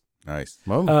minutes. Nice.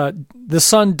 The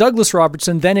son, Douglas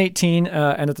Robertson, then 18,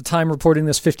 and at the time reporting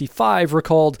this 55,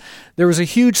 recalled, "There was a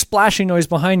huge splashing noise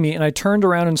behind me, and I turned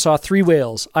around and saw 3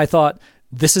 whales. I thought,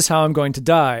 this is how I'm going to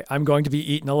die. I'm going to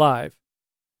be eaten alive."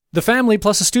 The family,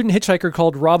 plus a student hitchhiker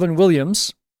called Robin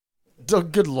Williams. Oh,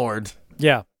 good Lord.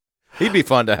 Yeah. He'd be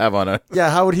fun to have on a... Yeah,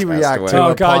 how would he react to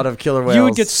a pod of killer whales? You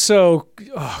would get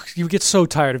so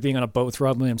tired of being on a boat with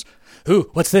Robin Williams.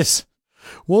 What's this?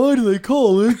 Why do they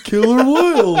call it killer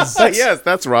whales? Yes,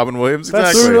 that's Robin Williams,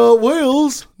 exactly. They're not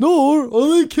whales, nor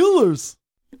are they killers.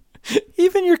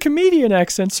 Even your comedian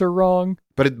accents are wrong.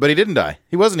 But he didn't die.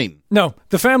 He wasn't eaten. No.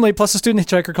 The family, plus a student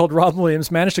hitchhiker called Robin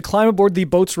Williams, managed to climb aboard the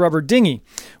boat's rubber dinghy.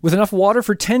 With enough water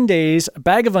for 10 days, a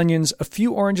bag of onions, a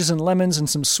few oranges and lemons, and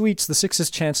some sweets, the 6's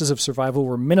chances of survival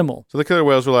were minimal. So the killer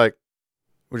whales were like,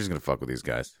 we're just going to fuck with these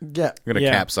guys. Yeah. We're going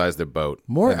to capsize their boat.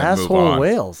 More asshole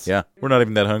whales. Yeah. We're not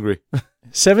even that hungry.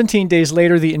 17 days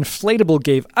later, the inflatable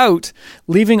gave out,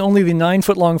 leaving only the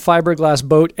 9-foot-long fiberglass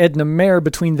boat Edna Mare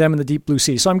between them and the deep blue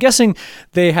sea. So I'm guessing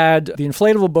they had the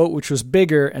inflatable boat, which was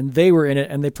bigger, and they were in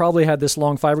it, and they probably had this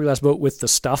long fiberglass boat with the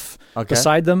stuff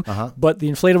beside them, but the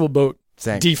inflatable boat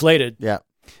deflated. Yeah.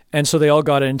 And so they all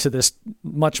got into this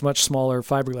much, much smaller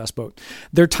fiberglass boat.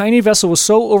 Their tiny vessel was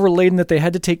so overladen that they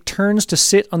had to take turns to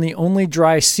sit on the only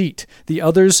dry seat. The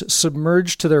others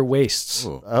submerged to their waists.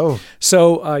 Oh.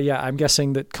 So, I'm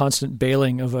guessing that constant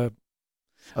bailing of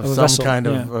some vessel, kind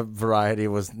of variety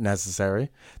was necessary.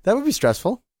 That would be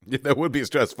stressful. Yeah, that would be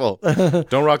stressful.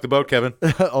 Don't rock the boat, Kevin.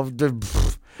 But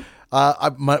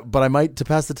I might, to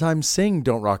pass the time, sing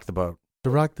 "Don't Rock the Boat." To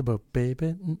rock the boat,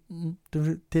 baby.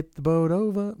 To tip the boat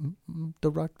over. To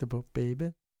rock the boat,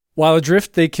 baby. While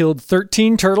adrift, they killed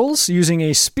 13 turtles using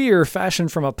a spear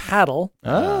fashioned from a paddle.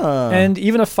 And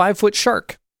even a 5-foot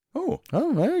shark. Oh,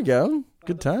 there you go.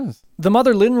 Good times. The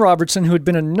mother, Lynn Robertson, who had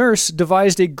been a nurse,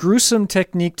 devised a gruesome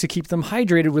technique to keep them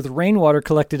hydrated with rainwater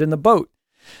collected in the boat.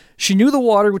 She knew the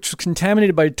water, which was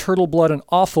contaminated by turtle blood and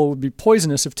offal, would be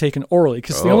poisonous if taken orally,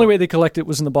 because the only way they collect it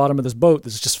was in the bottom of this boat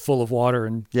that's just full of water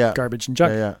and garbage and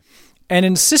junk. Yeah. And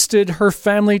insisted her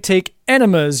family take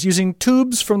enemas using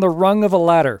tubes from the rung of a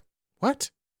ladder. What?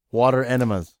 Water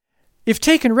enemas. If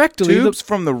taken rectally... Tubes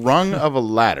from the rung of a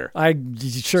ladder.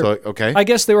 Sure. So, okay. I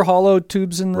guess they were hollow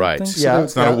tubes in the right. things. Yeah.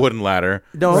 It's not a wooden ladder.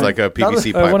 No, it's like a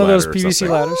PVC pipe one of those ladder PVC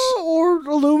ladders. Or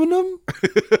aluminum.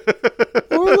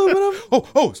 Or aluminum.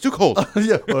 Oh, it's too cold.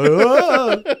 Yeah.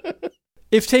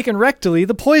 If taken rectally,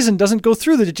 the poison doesn't go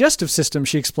through the digestive system,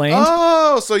 she explained.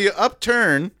 Oh, so you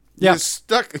upturn... Yeah. You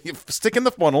stick in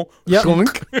the funnel. Yep.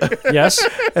 Yes.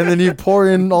 And then you pour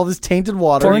in all this tainted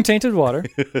water. Pouring tainted water.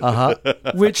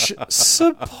 Which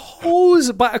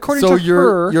according to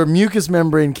her... your mucous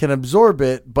membrane can absorb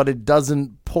it, but it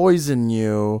doesn't poison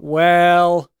you.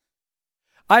 Well,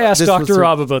 I asked Dr.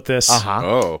 Rob about this.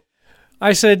 Oh.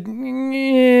 I said,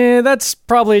 that's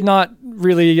probably not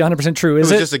really 100% true, is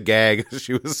it? It was just a gag.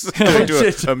 She was trying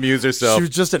to amuse herself. She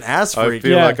was just an ass freak. I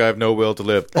feel like I have no will to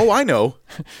live. Oh, I know.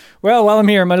 Well, while I'm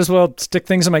here, I might as well stick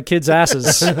things in my kids'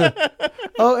 asses.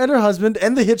 Oh, and her husband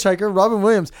and the hitchhiker, Robin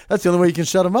Williams. That's the only way you can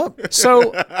shut him up.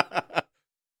 So,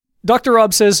 Dr.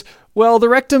 Rob says, well, the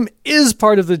rectum is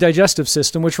part of the digestive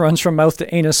system, which runs from mouth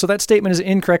to anus, so that statement is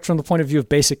incorrect from the point of view of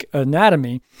basic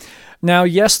anatomy. Now,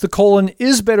 yes, the colon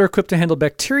is better equipped to handle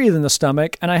bacteria than the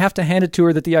stomach, and I have to hand it to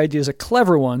her that the idea is a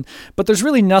clever one, but there's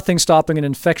really nothing stopping an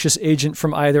infectious agent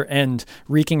from either end,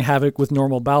 wreaking havoc with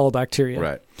normal bowel bacteria.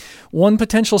 Right. One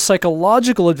potential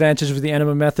psychological advantage of the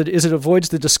enema method is it avoids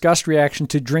the disgust reaction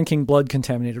to drinking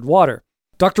blood-contaminated water.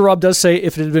 Dr. Rob does say,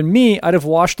 if it had been me, I'd have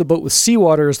washed the boat with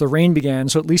seawater as the rain began,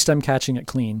 so at least I'm catching it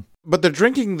clean. But they're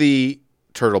drinking the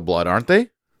turtle blood, aren't they?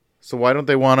 So why don't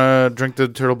they want to drink the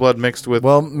turtle blood mixed with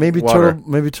water?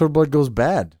 Maybe turtle blood goes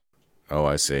bad. Oh,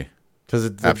 I see. Because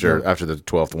after the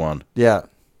 12th one. Yeah,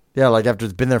 like after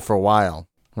it's been there for a while,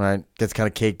 right? Gets kind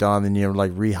of caked on, then you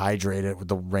like rehydrate it with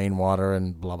the rainwater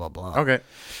and blah blah blah. Okay.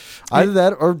 Either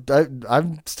that, or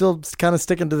I'm still kind of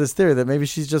sticking to this theory that maybe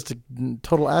she's just a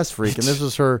total ass freak, and this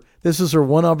was her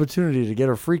one opportunity to get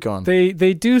her freak on. They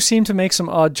do seem to make some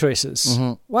odd choices.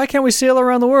 Mm-hmm. Why can't we sail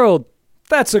around the world?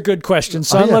 That's a good question,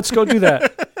 son. Let's go do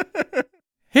that.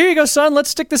 Here you go, son. Let's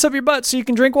stick this up your butt so you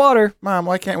can drink water. Mom,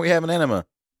 why can't we have an enema?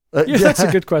 That's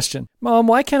a good question. Mom,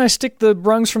 why can't I stick the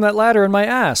rungs from that ladder in my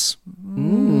ass?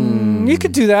 You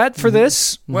could do that for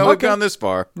this. Well, we've gone this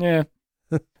far. Yeah.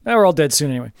 Now we're all dead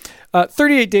soon anyway.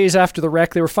 38 days after the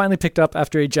wreck, they were finally picked up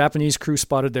after a Japanese crew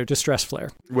spotted their distress flare.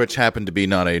 Which happened to be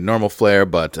not a normal flare,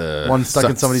 but... one stuck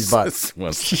in somebody's butt.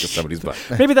 One stuck in somebody's butt.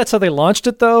 Maybe that's how they launched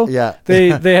it, though. Yeah. They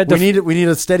had to... We need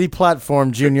a steady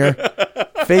platform, Junior.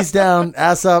 Face down,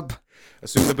 ass up.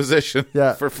 Assume the position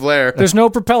for flare. There's no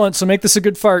propellant, so make this a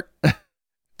good fart.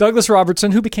 Douglas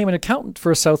Robertson, who became an accountant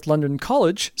for a South London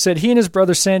college, said he and his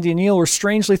brother Sandy and Neil were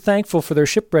strangely thankful for their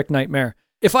shipwreck nightmare.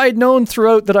 If I had known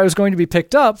throughout that I was going to be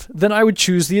picked up, then I would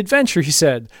choose the adventure, he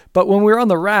said. But when we were on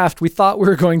the raft, we thought we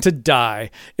were going to die.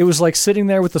 It was like sitting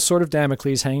there with the sword of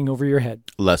Damocles hanging over your head.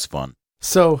 Less fun.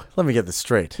 So, let me get this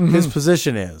straight. Mm-hmm. His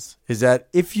position is that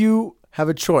if you have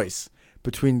a choice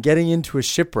between getting into a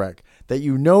shipwreck that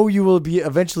you know you will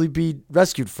eventually be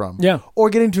rescued from, or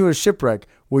getting into a shipwreck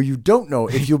where you don't know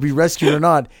if you'll be rescued or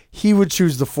not, he would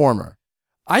choose the former.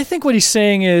 I think what he's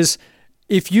saying is,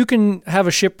 if you can have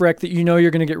a shipwreck that you know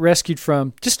you're going to get rescued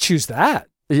from, just choose that.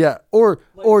 Yeah, or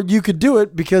you could do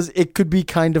it because it could be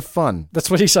kind of fun.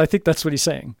 That's what I think that's what he's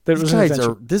saying. That it was an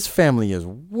adventure. This family is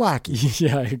wacky.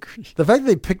 Yeah, I agree. The fact that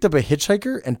they picked up a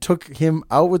hitchhiker and took him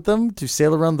out with them to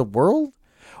sail around the world?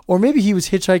 Or maybe he was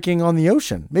hitchhiking on the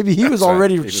ocean. Maybe he was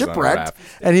already shipwrecked,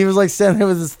 and he was like standing there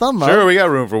with his thumb out. Sure, we got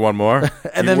room for one more.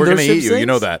 And then we're going to eat you. Sinks? You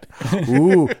know that.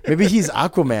 Ooh, maybe he's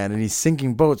Aquaman, and he's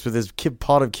sinking boats with his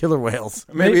pot of killer whales.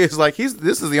 Maybe it's like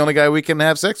this is the only guy we can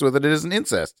have sex with, and it isn't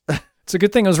incest. It's a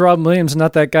good thing it was Robin Williams and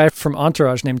not that guy from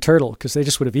Entourage named Turtle, because they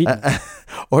just would have eaten him.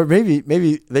 Or maybe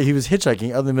that he was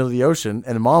hitchhiking out in the middle of the ocean,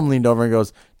 and Mom leaned over and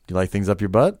goes, "Do you like things up your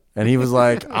butt?" And he was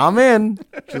like, "I'm in."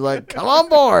 She's like, "Come on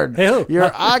board. Hey,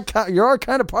 you're our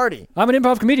kind of party." I'm an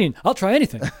improv comedian. I'll try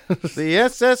anything. The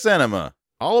SS Enema.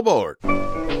 All aboard.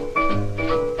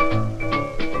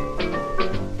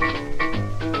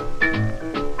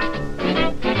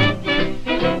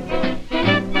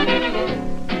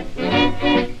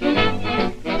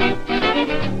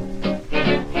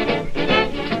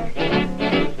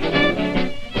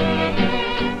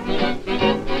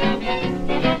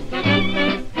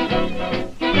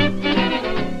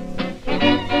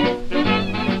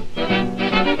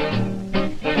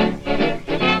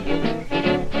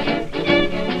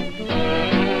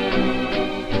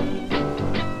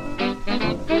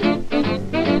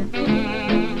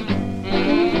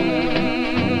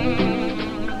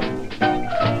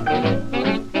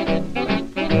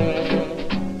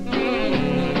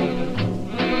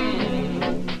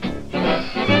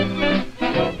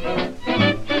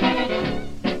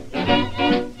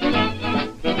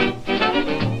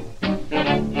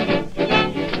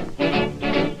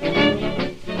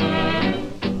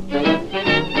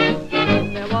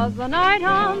 was a night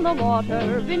on the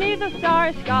water beneath a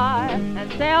starry sky,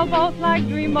 and sailboats like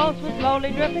dreamboats were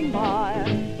slowly drifting by.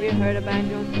 We heard a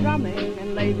banjo strumming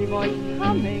and lazy voices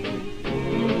humming.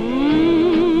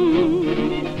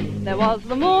 There was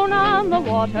the moon on the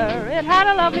water, it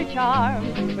had a lovely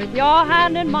charm. With your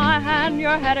hand in my hand,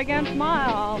 your head against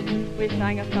my arm, we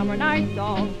sang a summer night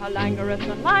song, a languorous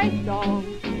and light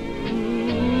song.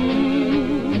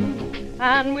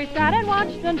 And we sat and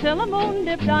watched until the moon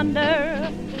dipped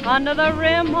under the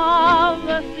rim of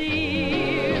the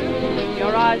sea.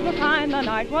 Your eyes were kind, the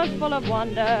night was full of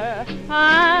wonder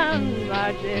and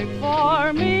magic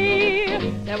for me.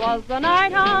 There was the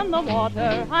night on the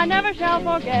water I never shall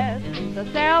forget. The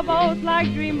sailboats like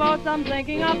dreamboats, I'm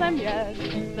thinking of them yet.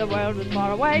 The world was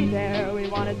far away there, we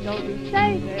wanted so to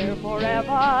stay there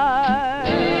forever.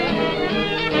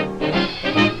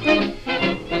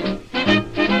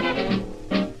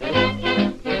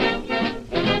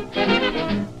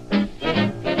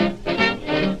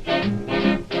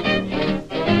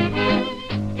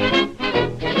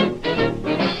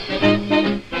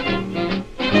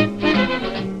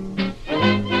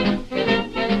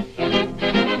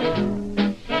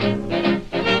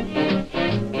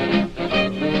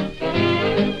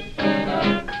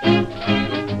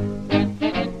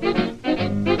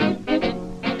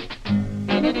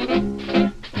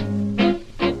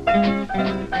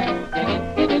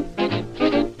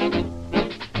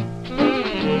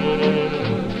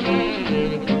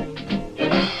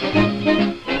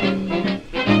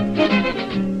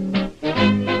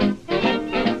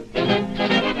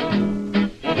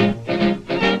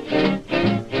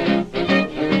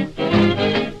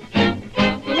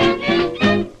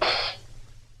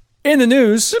 In the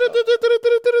news,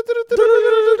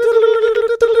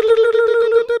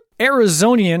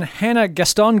 Arizonian Hannah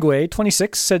Gastongue,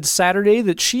 26, said Saturday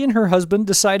that she and her husband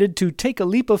decided to take a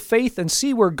leap of faith and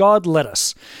see where God led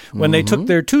us when they took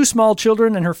their 2 small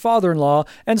children and her father-in-law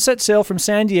and set sail from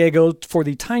San Diego for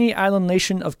the tiny island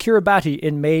nation of Kiribati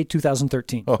in May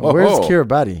 2013. Where's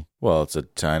Kiribati? Well, it's a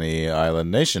tiny island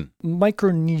nation.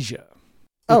 Micronesia.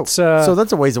 Oh, so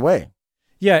that's a ways away.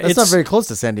 Yeah, it's not very close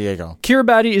to San Diego.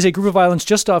 Kiribati is a group of islands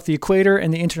just off the equator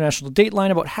and the international date line,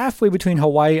 about halfway between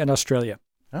Hawaii and Australia.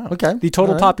 Oh, okay. The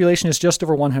total population is just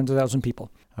over 100,000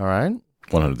 people. All right.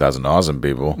 100,000 awesome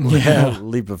people. Yeah.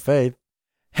 Leap of faith.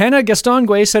 Hannah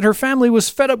Gastongue said her family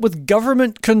was fed up with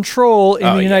government control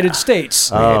in the United States.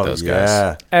 We hate those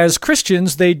guys. As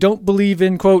Christians, they don't believe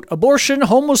in, quote, abortion,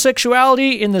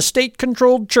 homosexuality in the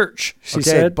state-controlled church, she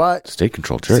said. But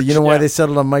state-controlled church. So you know why they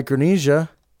settled on Micronesia?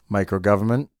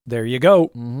 Micro-government. There you go.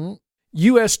 Mm-hmm.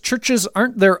 U.S. churches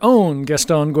aren't their own,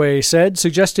 Gastongue said,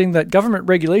 suggesting that government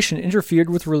regulation interfered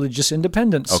with religious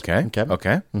independence. Okay.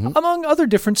 Mm-hmm. Among other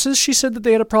differences, she said that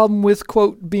they had a problem with,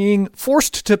 quote, being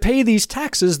forced to pay these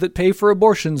taxes that pay for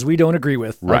abortions we don't agree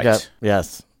with. Right. Okay.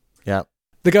 Yes. Yeah.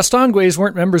 The Gastongues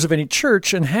weren't members of any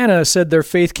church, and Hannah said their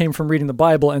faith came from reading the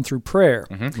Bible and through prayer.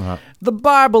 Mm-hmm. Uh-huh. The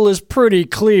Bible is pretty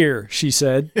clear, she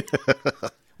said.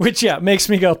 Which, makes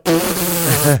me go...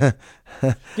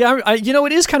 Yeah,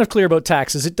 it is kind of clear about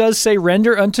taxes. It does say,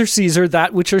 render unto Caesar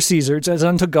that which are Caesar's, as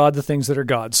unto God the things that are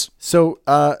God's. So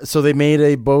they made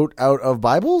a boat out of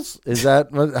Bibles? Is that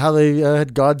how they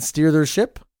had God steer their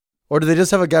ship? Or do they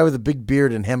just have a guy with a big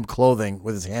beard and hemp clothing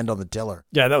with his hand on the tiller?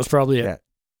 Yeah, that was probably it. Yeah.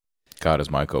 God is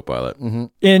my co-pilot. Mm-hmm.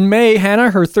 In May,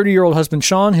 Hannah, her 30-year-old husband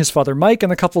Sean, his father Mike,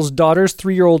 and the couple's daughters,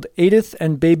 3-year-old Edith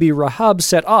and baby Rahab,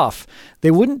 set off.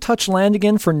 They wouldn't touch land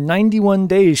again for 91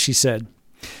 days, she said.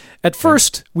 At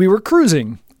first, we were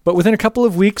cruising, but within a couple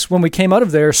of weeks, when we came out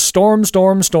of there, storm.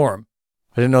 I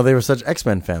didn't know they were such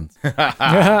X-Men fans.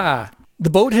 The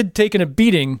boat had taken a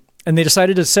beating, and they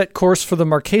decided to set course for the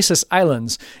Marquesas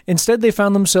Islands. Instead, they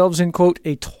found themselves in, quote,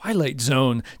 a twilight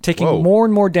zone, taking more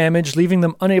and more damage, leaving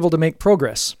them unable to make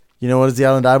progress. You know what is the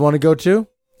island I want to go to?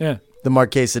 Yeah. The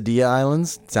Marquesas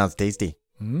Islands. Sounds tasty.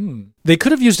 They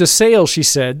could have used a sail, she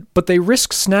said, but they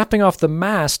risked snapping off the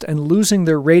mast and losing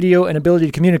their radio and ability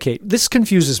to communicate. This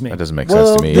confuses me. That doesn't make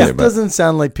sense to me This either. doesn't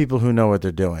sound like people who know what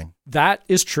they're doing. That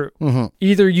is true. Mm-hmm.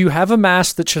 Either you have a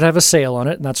mast that should have a sail on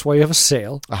it, and that's why you have a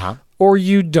sail, or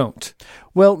you don't.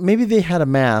 Well, maybe they had a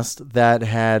mast that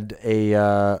had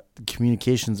a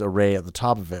communications array at the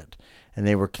top of it, and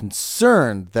they were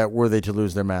concerned that were they to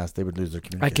lose their mast, they would lose their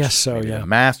communication. I guess so, Maybe yeah. The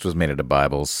mast was made out of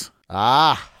Bibles.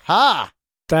 Aha!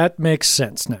 That makes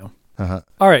sense now. Uh-huh.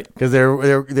 All right. Because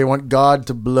they want God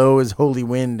to blow his holy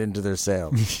wind into their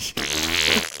sails.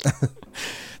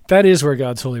 That is where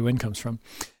God's holy wind comes from.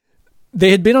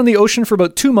 They had been on the ocean for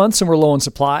about 2 months and were low on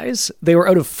supplies. They were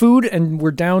out of food and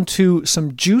were down to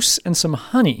some juice and some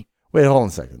honey. Wait, hold on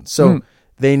a second. So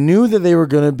They knew that they were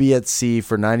going to be at sea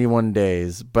for 91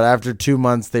 days, but after 2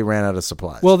 months, they ran out of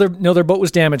supplies. Well, their boat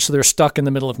was damaged, so they're stuck in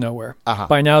the middle of nowhere.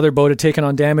 By now, their boat had taken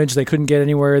on damage. They couldn't get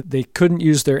anywhere. They couldn't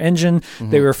use their engine.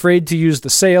 They were afraid to use the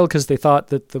sail because they thought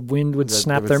that the wind would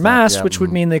snap their mast, which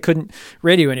would mean they couldn't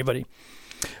radio anybody.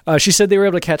 She said they were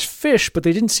able to catch fish, but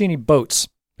they didn't see any boats.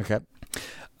 Okay.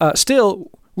 Still,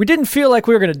 we didn't feel like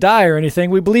we were going to die or anything.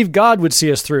 We believed God would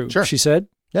see us through, she said.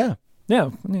 Yeah.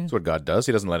 Yeah. That's what God does.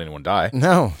 He doesn't let anyone die.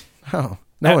 No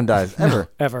one dies, ever.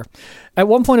 Ever. At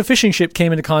one point, a fishing ship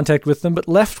came into contact with them, but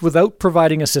left without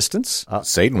providing assistance.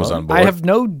 Satan was on board. I have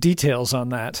no details on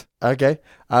that. Okay.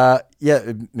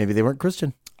 Yeah, maybe they weren't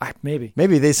Christian. Maybe.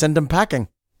 Maybe they sent them packing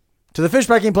to the fish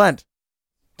packing plant.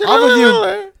 All of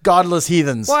you godless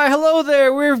heathens. Why, hello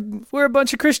there. We're a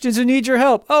bunch of Christians who need your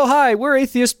help. Oh, hi, we're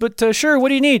atheists, but sure, what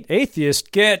do you need?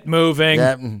 Atheist, get moving.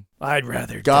 Yeah. I'd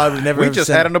rather God would never We have just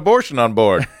sent, had an abortion on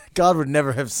board. God would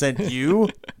never have sent you.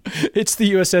 It's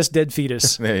the USS Dead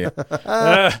Fetus. Yeah.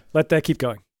 Let that keep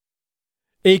going.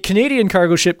 A Canadian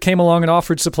cargo ship came along and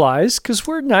offered supplies, because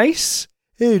we're nice.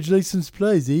 Hey, would you like some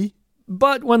supplies, eh?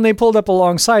 But when they pulled up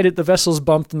alongside it, the vessels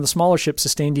bumped and the smaller ship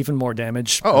sustained even more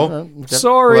damage. Okay.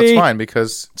 Sorry. Well, that's fine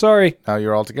because Sorry. now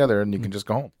you're all together and you can just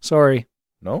go home. Sorry.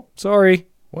 No? Sorry.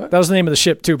 What? That was the name of the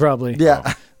ship too, probably.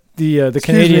 Yeah. The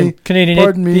Canadian,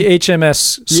 Pardon me. the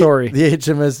HMS. Sorry. The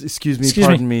HMS. Excuse me.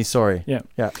 Pardon me. Sorry. Yeah.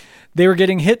 Yeah. They were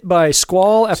getting hit by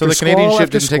squall after squall. So the Canadian ship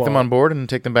after didn't take them squall. on board and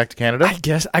take them back to Canada? I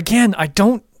guess. Again, I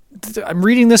don't. I'm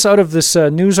reading this out of this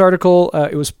news article.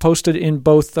 It was posted in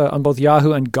both on both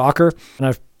Yahoo and Gawker, and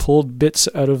I've pulled bits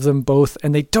out of them both.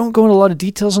 And they don't go into a lot of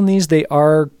details on these. They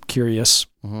are curious.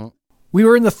 Mm-hmm. We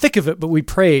were in the thick of it, but we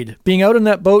prayed. Being out in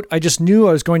that boat, I just knew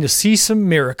I was going to see some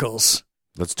miracles.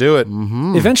 Let's do it.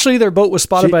 Mm-hmm. Eventually, their boat was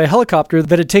spotted by a helicopter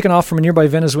that had taken off from a nearby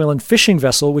Venezuelan fishing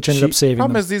vessel, which ended up saving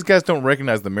problem them. is these guys don't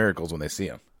recognize the miracles when they see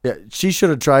them. Yeah, she should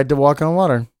have tried to walk on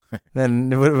water.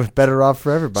 Then it would have been better off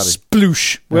for everybody.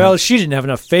 Sploosh. Well, she didn't have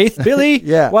enough faith. Billy,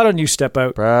 Yeah. why don't you step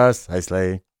out?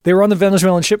 Precisely. They were on the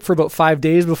Venezuelan ship for about 5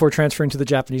 days before transferring to the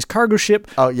Japanese cargo ship.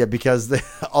 Oh, yeah, because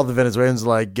all the Venezuelans are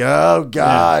like, oh,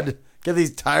 God, get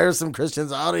these tiresome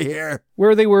Christians out of here.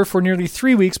 Where they were for nearly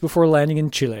 3 weeks before landing in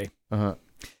Chile. Uh-huh.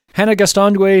 Hannah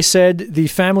Gastondwe said the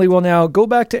family will now go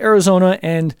back to Arizona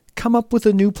and come up with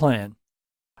a new plan.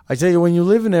 I tell you, when you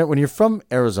live in it, when you're from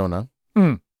Arizona,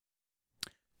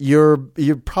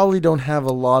 you probably don't have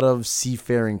a lot of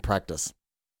seafaring practice.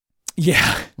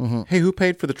 Yeah. Mm-hmm. Hey, who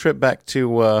paid for the trip back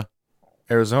to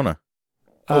Arizona?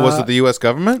 Was it the U.S.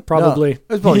 government? Probably. No, it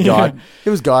was probably God. It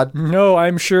was God. No,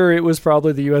 I'm sure it was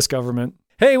probably the U.S. government.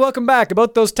 Hey, welcome back.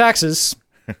 About those taxes.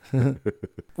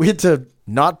 We had to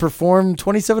not perform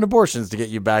 27 abortions to get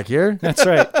you back here. That's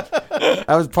right. That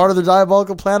was part of the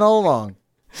diabolical plan all along.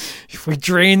 If we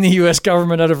drain the U.S.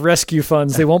 government out of rescue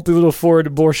funds, they won't be able to afford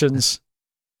abortions.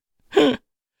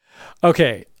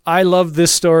 Okay, I love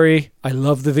this story. I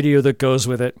love the video that goes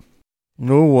with it.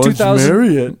 No one's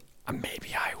marry it.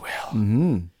 Maybe I will.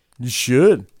 Mm-hmm. You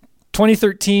should.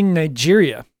 2013,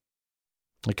 Nigeria.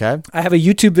 Okay. I have a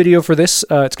YouTube video for this.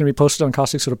 It's going to be posted on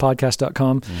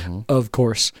causticsodapodcast.com, of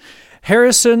course.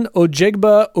 Harrison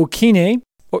Ojegba Okine,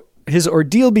 his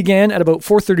ordeal began at about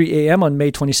 4:30 a.m. on May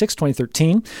 26,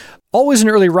 2013. Always an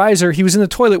early riser, he was in the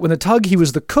toilet when the tug he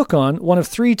was the cook on, one of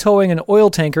 3 towing an oil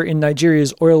tanker in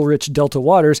Nigeria's oil-rich delta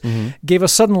waters, gave a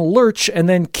sudden lurch and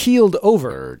then keeled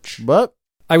over. What?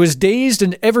 I was dazed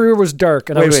and everywhere was dark.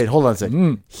 And wait, hold on a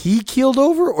second. He keeled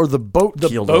over or the boat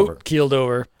keeled over? The boat keeled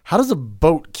over. How does a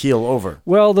boat keel over?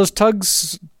 Well, those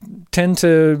tugs tend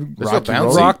to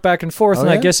rock back and forth, and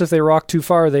I guess if they rock too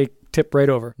far, they tip right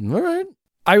over. All right.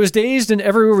 I was dazed and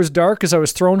everywhere was dark as I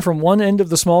was thrown from one end of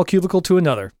the small cubicle to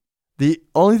another. The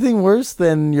only thing worse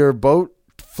than your boat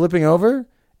flipping over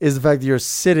is the fact that you're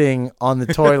sitting on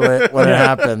the toilet when it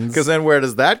happens. Because then where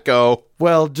does that go?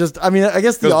 Well, I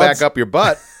guess the goes odds... back up your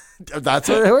butt. That's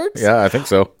what it works? Yeah, I think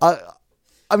so.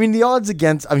 The odds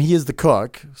against... he is the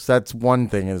cook, so that's one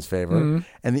thing in his favor. Mm-hmm.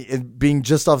 And it being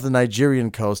just off the Nigerian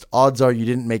coast, odds are you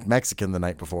didn't make Mexican the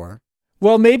night before.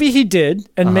 Well, maybe he did,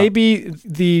 and maybe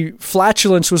the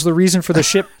flatulence was the reason for the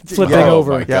ship flipping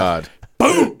over. Oh, my God.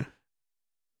 Boom!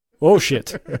 Oh,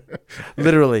 shit.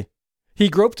 Literally. He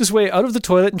groped his way out of the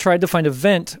toilet and tried to find a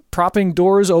vent, propping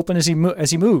doors open as he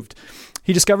moved.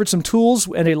 He discovered some tools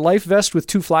and a life vest with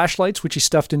 2 flashlights, which he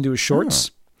stuffed into his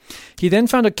shorts. He then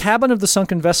found a cabin of the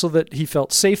sunken vessel that he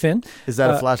felt safe in. Is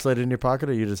that a flashlight in your pocket,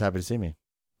 or are you just happy to see me?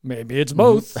 Maybe it's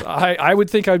both. I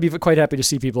would think I'd be quite happy to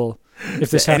see people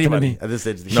if this happened to me. At this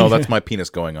stage of the No, that's my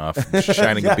penis going off,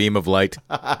 shining a beam of light.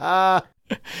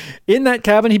 In that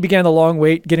cabin, he began the long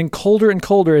wait, getting colder and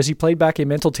colder as he played back a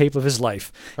mental tape of his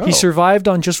life. Oh. He survived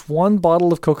on just one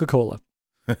bottle of Coca-Cola.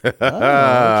 Okay.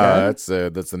 That's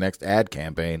the next ad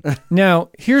campaign. Now,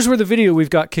 here's where the video we've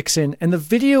got kicks in. And the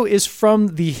video is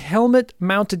from the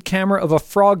helmet-mounted camera of a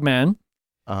frogman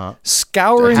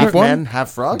scouring... Half man,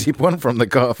 half frog? Deep one from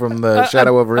the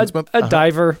Shadow over Innsmouth. A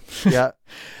diver. Yeah.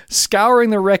 Scouring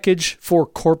the wreckage for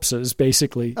corpses,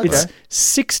 basically. Okay. It's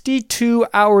 62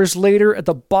 hours later at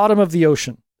the bottom of the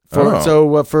ocean. For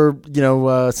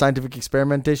scientific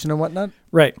experimentation and whatnot?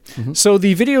 Right. Mm-hmm. So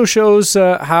the video shows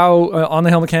how on the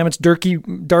helmet cam it's dark,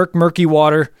 murky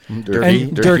water.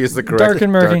 Dirty is the correct dark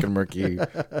and murky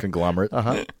conglomerate.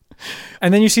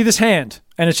 And then you see this hand,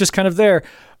 and it's just kind of there.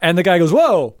 And the guy goes,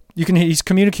 "Whoa!" He's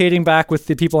communicating back with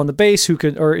the people on the base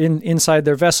inside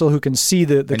their vessel who can see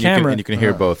the camera. And you can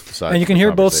hear both sides. And you can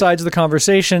hear both sides of the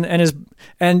conversation,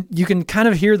 and you can kind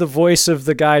of hear the voice of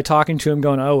the guy talking to him,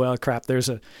 going, "Oh well, crap.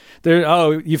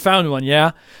 You found one,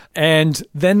 yeah." And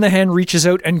then the hand reaches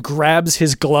out and grabs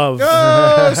his glove.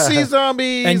 Oh, sea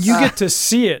zombies! And you get to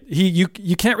see it. You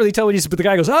can't really tell what he's, but the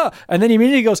guy goes, "Ah!" And then he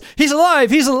immediately goes, "He's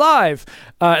alive! He's alive!"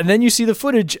 And then you see the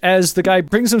footage as the guy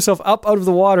brings himself up out of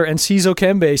the water and sees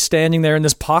Okembe standing there in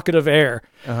this pocket of air,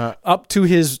 up to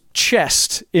his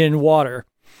chest in water,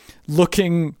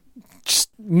 looking just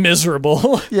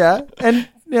miserable. Yeah, and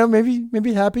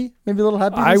maybe happy, maybe a little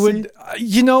happy. I would,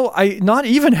 not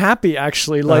even happy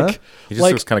actually. Like he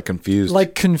just looks kind of confused.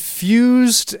 Like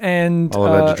confused, and all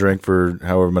I've had to drink for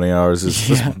however many hours is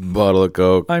this bottle of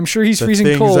Coke. I'm sure he's the freezing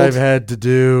things cold. I've had to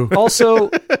do. Also,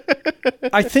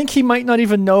 I think he might not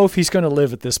even know if he's going to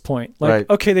live at this point. Like, right.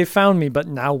 Okay, they found me, but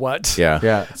now what?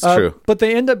 Yeah, it's true. But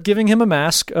they end up giving him a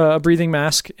mask, a breathing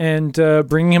mask, and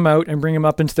bringing him out and bring him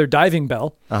up into their diving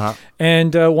bell.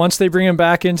 And once they bring him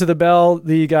back into the bell,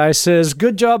 the guy says,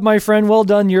 "Good job, my friend. Well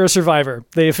done. You're a survivor."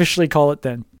 They officially call it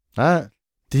then. Did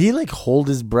he hold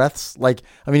his breaths?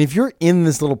 If you're in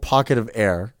this little pocket of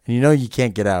air and you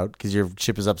can't get out because your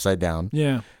ship is upside down.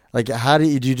 Yeah. How do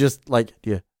you just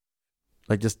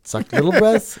just suck little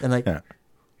breaths and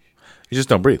You just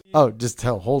don't breathe. Oh, just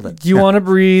hold it. You want to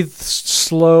breathe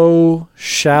slow,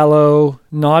 shallow,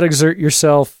 not exert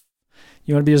yourself.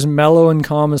 You want to be as mellow and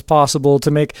calm as possible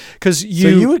to make, because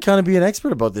you. So you would kind of be an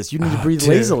expert about this. You need to breathe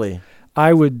lazily.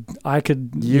 I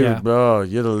could. You're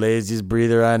the laziest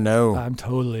breather I know. I'm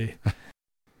totally.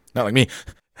 Not like me.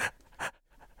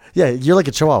 Yeah, you're like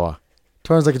a chihuahua.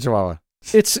 Torrin's like a chihuahua.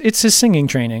 It's his singing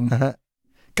training.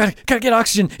 Gotta get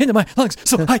oxygen into my lungs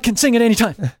so I can sing at any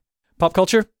time. Pop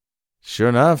culture? Sure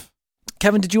enough.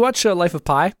 Kevin, did you watch Life of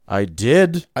Pi? I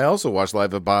did. I also watched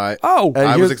Life of Pi. Oh.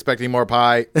 I was expecting more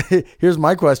pie. Here's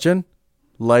my question.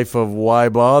 Life of Why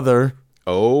Bother?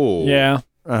 Oh. Yeah.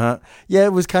 Yeah,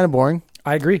 it was kind of boring.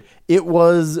 I agree. It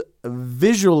was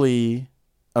visually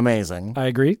amazing. I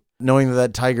agree. Knowing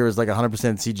that tiger is 100%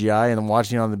 CGI and then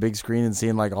watching it on the big screen and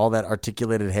seeing all that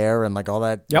articulated hair and all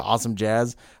that awesome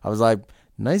jazz, I was like,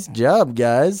 nice job,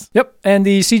 guys. Yep. And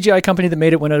the CGI company that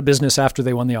made it went out of business after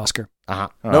they won the Oscar.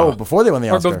 No, before they won the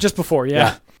Oscar. Or just before,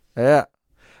 yeah.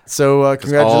 So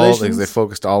congratulations. They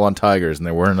focused all on tigers and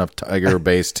there weren't enough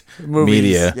tiger-based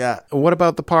media. Yeah. What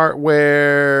about the part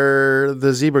where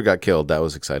the zebra got killed? That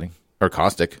was exciting. Or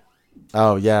Caustic.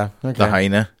 Oh, yeah. Okay. The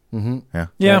hyena. Mm-hmm.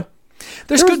 Yeah.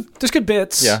 There's good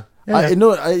bits. Yeah.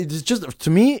 It's just, to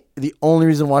me, the only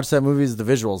reason to watch that movie is the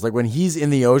visuals. When he's in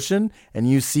the ocean and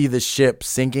you see the ship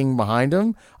sinking behind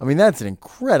him, that's an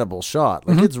incredible shot.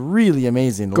 It's really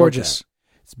amazing to Gorgeous. Look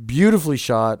at. It's beautifully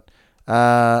shot.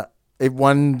 It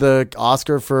won the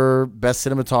Oscar for Best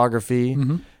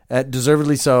Cinematography,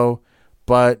 deservedly so,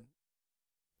 but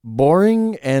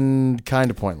boring and kind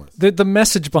of pointless. The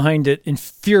message behind it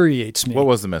infuriates me. What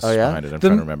was the message behind it? I'm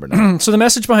trying to remember now. So the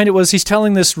message behind it was he's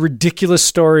telling this ridiculous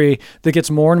story that gets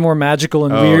more and more magical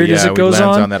and weird as it goes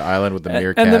lands on. On that island with the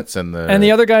meerkats and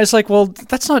the other guy's like, well,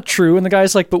 that's not true. And the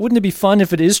guy's like, but wouldn't it be fun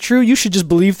if it is true? You should just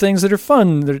believe things that are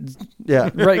fun. Yeah.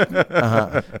 Right.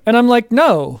 And I'm like,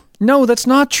 no, that's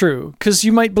not true. Because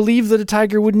you might believe that a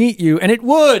tiger wouldn't eat you, and it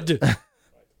would.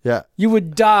 Yeah, you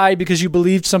would die because you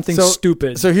believed something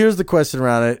stupid. So here's the question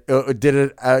around it: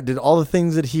 Did all the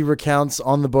things that he recounts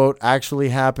on the boat actually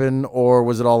happen, or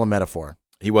was it all a metaphor?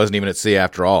 He wasn't even at sea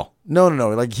after all.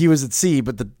 No. He was at sea,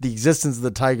 but the existence of the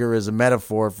tiger is a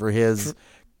metaphor for his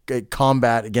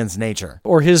combat against nature,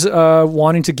 or his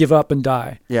wanting to give up and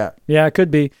die. Yeah, it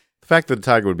could be the fact that the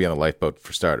tiger would be on the lifeboat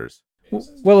for starters.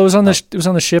 Well, it was on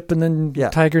the ship, and then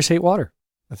tigers hate water.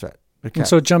 That's right. Okay. And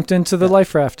so it jumped into the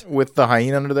life raft. With the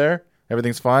hyena under there,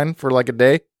 everything's fine for a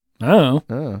day? Oh.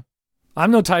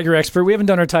 I'm no tiger expert. We haven't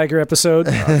done our tiger episode.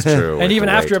 That's true. And even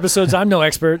after episodes, I'm no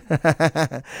expert.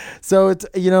 So it's,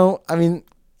 I mean,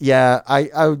 yeah,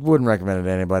 I wouldn't recommend it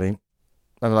to anybody.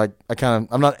 I'm like,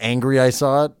 I'm not angry I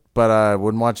saw it, but I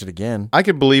wouldn't watch it again. I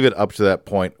could believe it up to that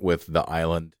point with the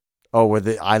island. Oh, where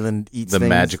the island eats the things?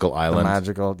 magical island. The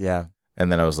magical, yeah. And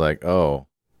then I was like, oh,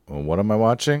 well, what am I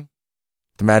watching?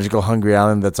 The magical hungry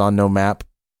island that's on no map.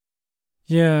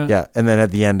 Yeah. Yeah, and then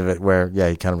at the end of it where,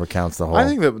 he kind of recounts the whole... I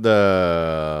think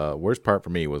the worst part for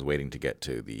me was waiting to get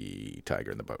to the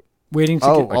tiger in the boat. Waiting to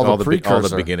Oh, get... all the precursor. all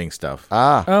the beginning stuff.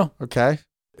 Oh. Okay.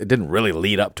 It didn't really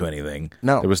lead up to anything.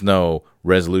 No. There was no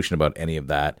resolution about any of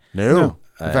that. No.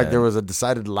 In fact, there was a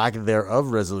decided lack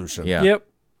thereof resolution. Yeah. Yep.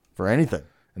 For anything.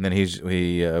 And then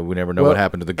we never know what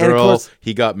happened to the and of girl. course-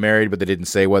 He got married, but they didn't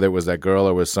say whether it was that girl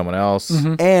or was someone else.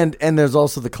 And there's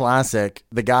also the classic,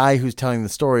 the guy who's telling the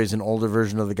story is an older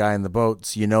version of the guy in the boat,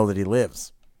 so you know that he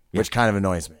lives, which kind of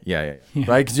annoys me. Yeah.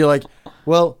 Right? Because you're like,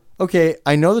 well, okay,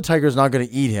 I know the tiger's not going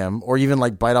to eat him or even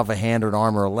like bite off a hand or an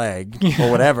arm or a leg or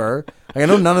whatever. Like, I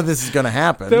know none of this is going to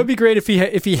happen. That would be great if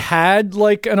he had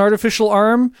like an artificial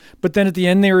arm, but then at the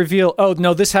end they reveal, oh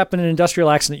no, this happened in an industrial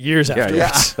accident years afterwards.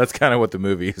 Yeah. That's kind of what the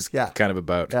movie is kind of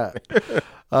about.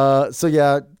 Yeah. So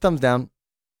yeah, thumbs down.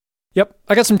 Yep.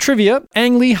 I got some trivia.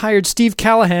 Ang Lee hired Steve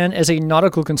Callahan as a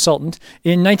nautical consultant.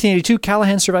 In 1982,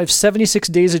 Callahan survived 76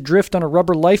 days adrift on a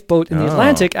rubber lifeboat in the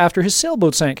Atlantic after his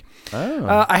sailboat sank.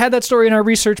 I had that story in our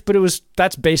research, but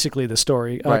that's basically the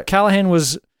story. Right. Callahan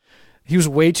was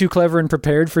way too clever and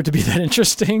prepared for it to be that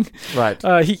interesting.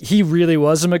 Right. He really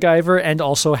was a MacGyver and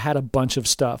also had a bunch of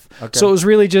stuff. Okay. So it was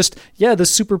really just, the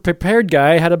super prepared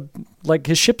guy had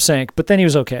his ship sank, but then he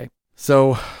was okay.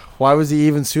 So why was he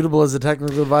even suitable as a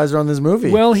technical advisor on this movie?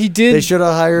 Well, he did. They should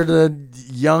have hired a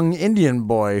young Indian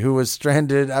boy who was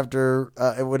stranded after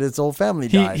when his whole family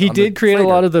died. He did create freighter. a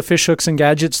lot of the fish hooks and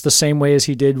gadgets the same way as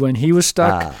he did when he was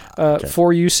stuck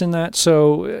for use in that.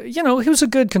 So, he was a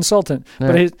good consultant. Yeah.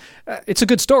 But it's a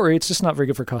good story. It's just not very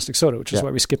good for Caustic Soda, which is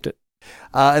why we skipped it.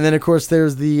 And then, of course,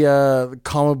 there's the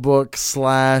comic book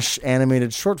 /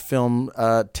 animated short film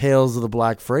Tales of the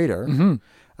Black Freighter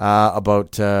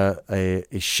about a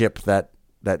ship that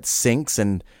sinks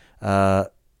and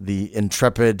the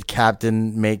intrepid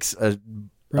captain makes a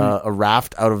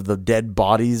raft out of the dead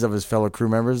bodies of his fellow crew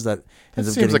members that ends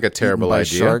up seems getting like a terrible eaten by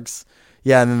idea. sharks.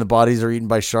 Yeah, and then the bodies are eaten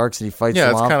by sharks, and he fights them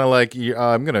Yeah, it's off. kind of like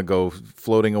I'm going to go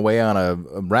floating away on a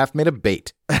raft made of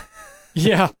bait.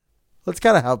 Yeah. That's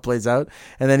kind of how it plays out.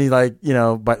 And then he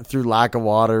but through lack of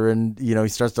water and, he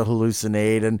starts to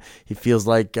hallucinate and he feels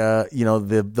like,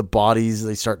 the bodies,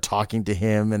 they start talking to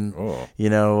him and,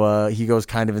 he goes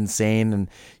kind of insane and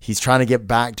he's trying to get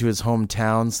back to his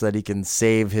hometown so that he can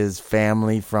save his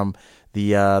family from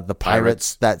the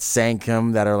pirates that sank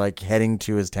him that are like heading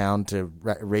to his town to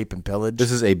rape and pillage.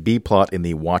 This is a B plot in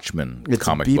the Watchmen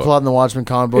comic book. It's a B plot in the Watchmen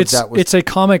comic book. It's a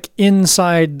comic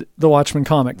inside the Watchmen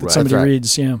comic that somebody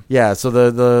reads. Yeah. Yeah. So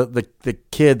the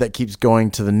kid that keeps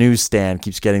going to the newsstand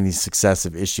keeps getting these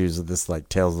successive issues of this like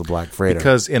Tales of the Black Freighter.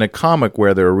 Because in a comic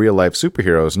where there are real life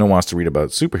superheroes, no one wants to read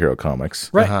about superhero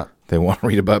comics. Right. They want to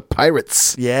read about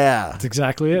pirates. Yeah. That's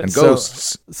exactly it. And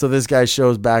ghosts. So this guy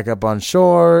shows back up on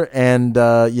shore and,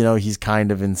 he's kind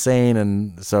of insane.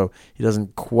 And so he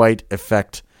doesn't quite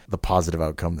affect the positive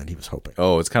outcome that he was hoping.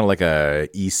 Oh, it's kind of like a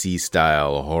EC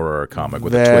style horror comic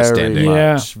with a twist ending.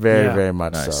 Very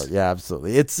much so. Yeah,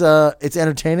 absolutely. It's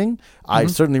entertaining. I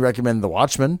certainly recommend The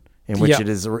Watchmen. In which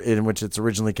it's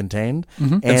originally contained,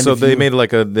 and so they made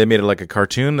it like a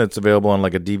cartoon that's available on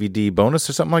like a DVD bonus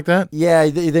or something like that. Yeah,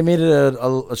 they made it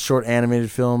a short animated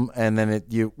film, and then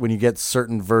when you get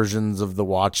certain versions of The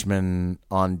Watchmen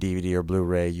on DVD or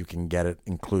Blu-ray, you can get it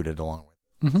included along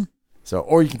with it. So,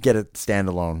 or you can get it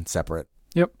standalone, separate.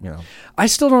 Yep. I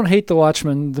still don't hate The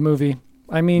Watchmen, the movie.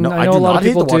 I mean, I know a lot of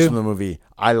people do. I do not hate The Watchmen, the movie.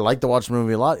 I like The Watchmen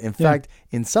movie a lot. In fact,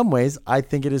 in some ways, I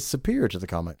think it is superior to the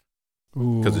comic.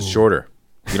 Because it's shorter.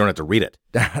 You don't have to read it.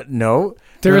 No.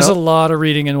 There is a lot of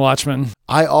reading in Watchmen.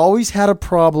 I always had a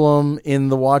problem in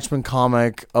the Watchmen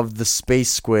comic of the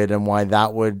space squid and why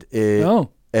that would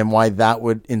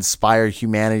inspire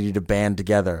humanity to band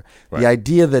together. Right. The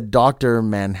idea that Dr.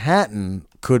 Manhattan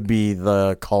could be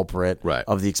the culprit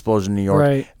of the explosion in New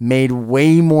York made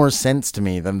way more sense to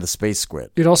me than the space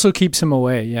squid. It also keeps him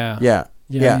away, Yeah,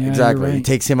 exactly. Right. It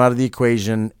takes him out of the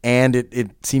equation, and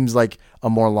it seems like a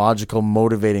more logical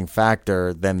motivating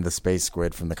factor than the space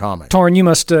squid from the comic. Torrin, you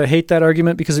must hate that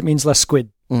argument because it means less squid.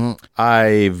 Mm-hmm.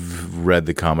 I've read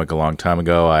the comic a long time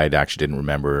ago. I actually didn't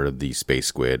remember the space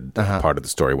squid part of the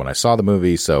story when I saw the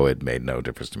movie, so it made no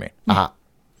difference to me.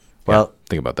 Well,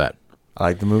 think about that. I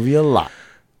like the movie a lot.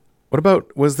 What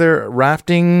about, was there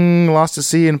rafting Lost at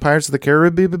Sea in Pirates of the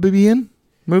Caribbean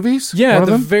movies? Yeah, at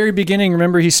the very beginning,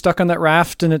 remember he's stuck on that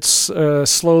raft and it's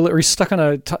slowly, or he's stuck on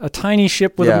a tiny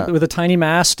ship with a tiny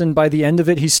mast, and by the end of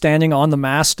it, he's standing on the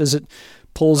mast as it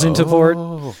pulls into port.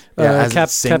 As it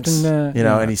sinks, Captain,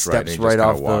 and he steps right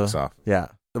off walks off. Yeah.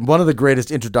 One of the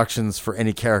greatest introductions for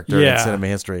any character in cinema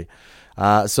history.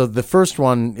 So the first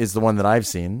one is the one that I've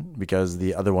seen because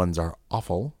the other ones are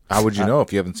awful. How would you know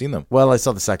if you haven't seen them? Well, I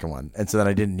saw the second one, and so then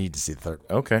I didn't need to see the third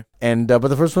one. Okay. And but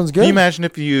the first one's good. Can you imagine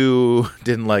if you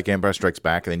didn't like Empire Strikes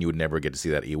Back and then you would never get to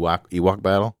see that Ewok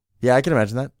battle? Yeah, I can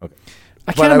imagine that. Okay.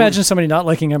 I can't imagine somebody not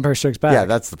liking Empire Strikes Back. Yeah,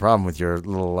 that's the problem with your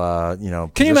little,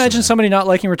 Can you imagine somebody not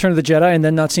liking Return of the Jedi and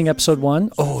then not seeing Episode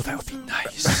 1? Oh, that would be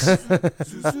nice. It's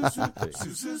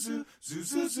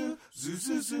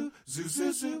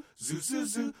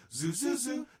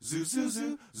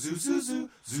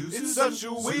such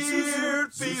a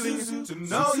weird feeling to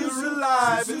know you're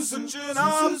alive. It's such an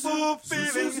awful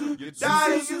feeling. You're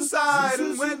dying inside,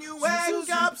 and when you wake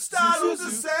up, startled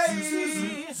to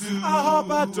say, I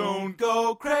hope I don't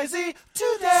go crazy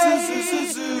today.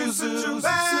 It's such a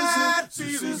bad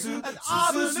feeling, an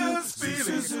ominous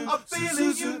feeling, a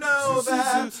feeling you know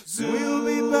that we'll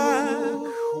be back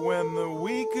when the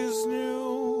week is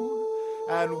new,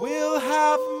 and we'll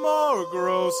have more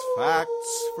gross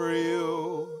facts for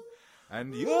you,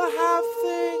 and you'll have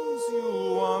things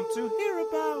you want to hear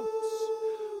about.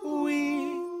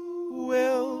 We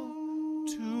will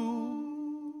too.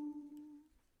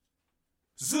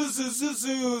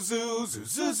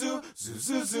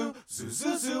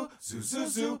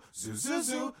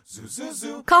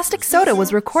 Caustic Soda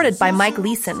was recorded by Mike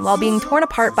Leeson while being torn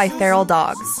apart by feral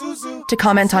dogs. To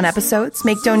comment on episodes,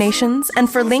 make donations,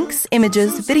 and for links,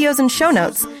 images, videos, and show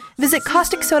notes, visit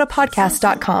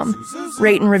CausticSodaPodcast.com.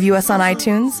 Rate and review us on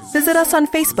iTunes, visit us on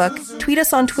Facebook, tweet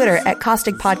us on Twitter at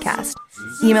Caustic Podcast.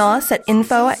 Email us at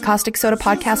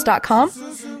info@CausticSodaPodcast.com.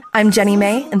 I'm Jenny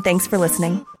May, and thanks for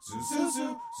listening.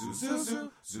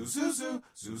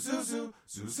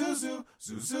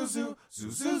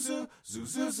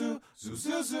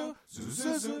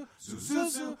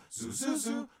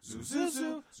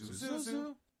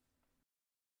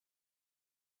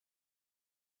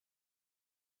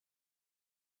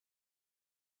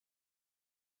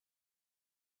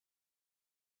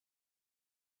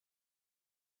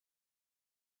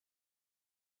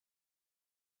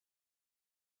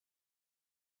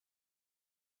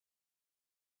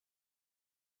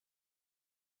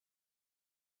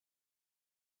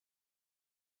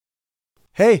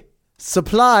 Hey,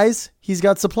 supplies. He's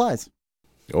got supplies.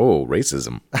 Oh,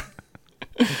 racism.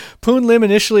 Poon Lim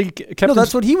initially kept... No,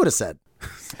 that's what he would have said.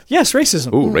 Yes,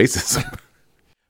 racism. Ooh, racism.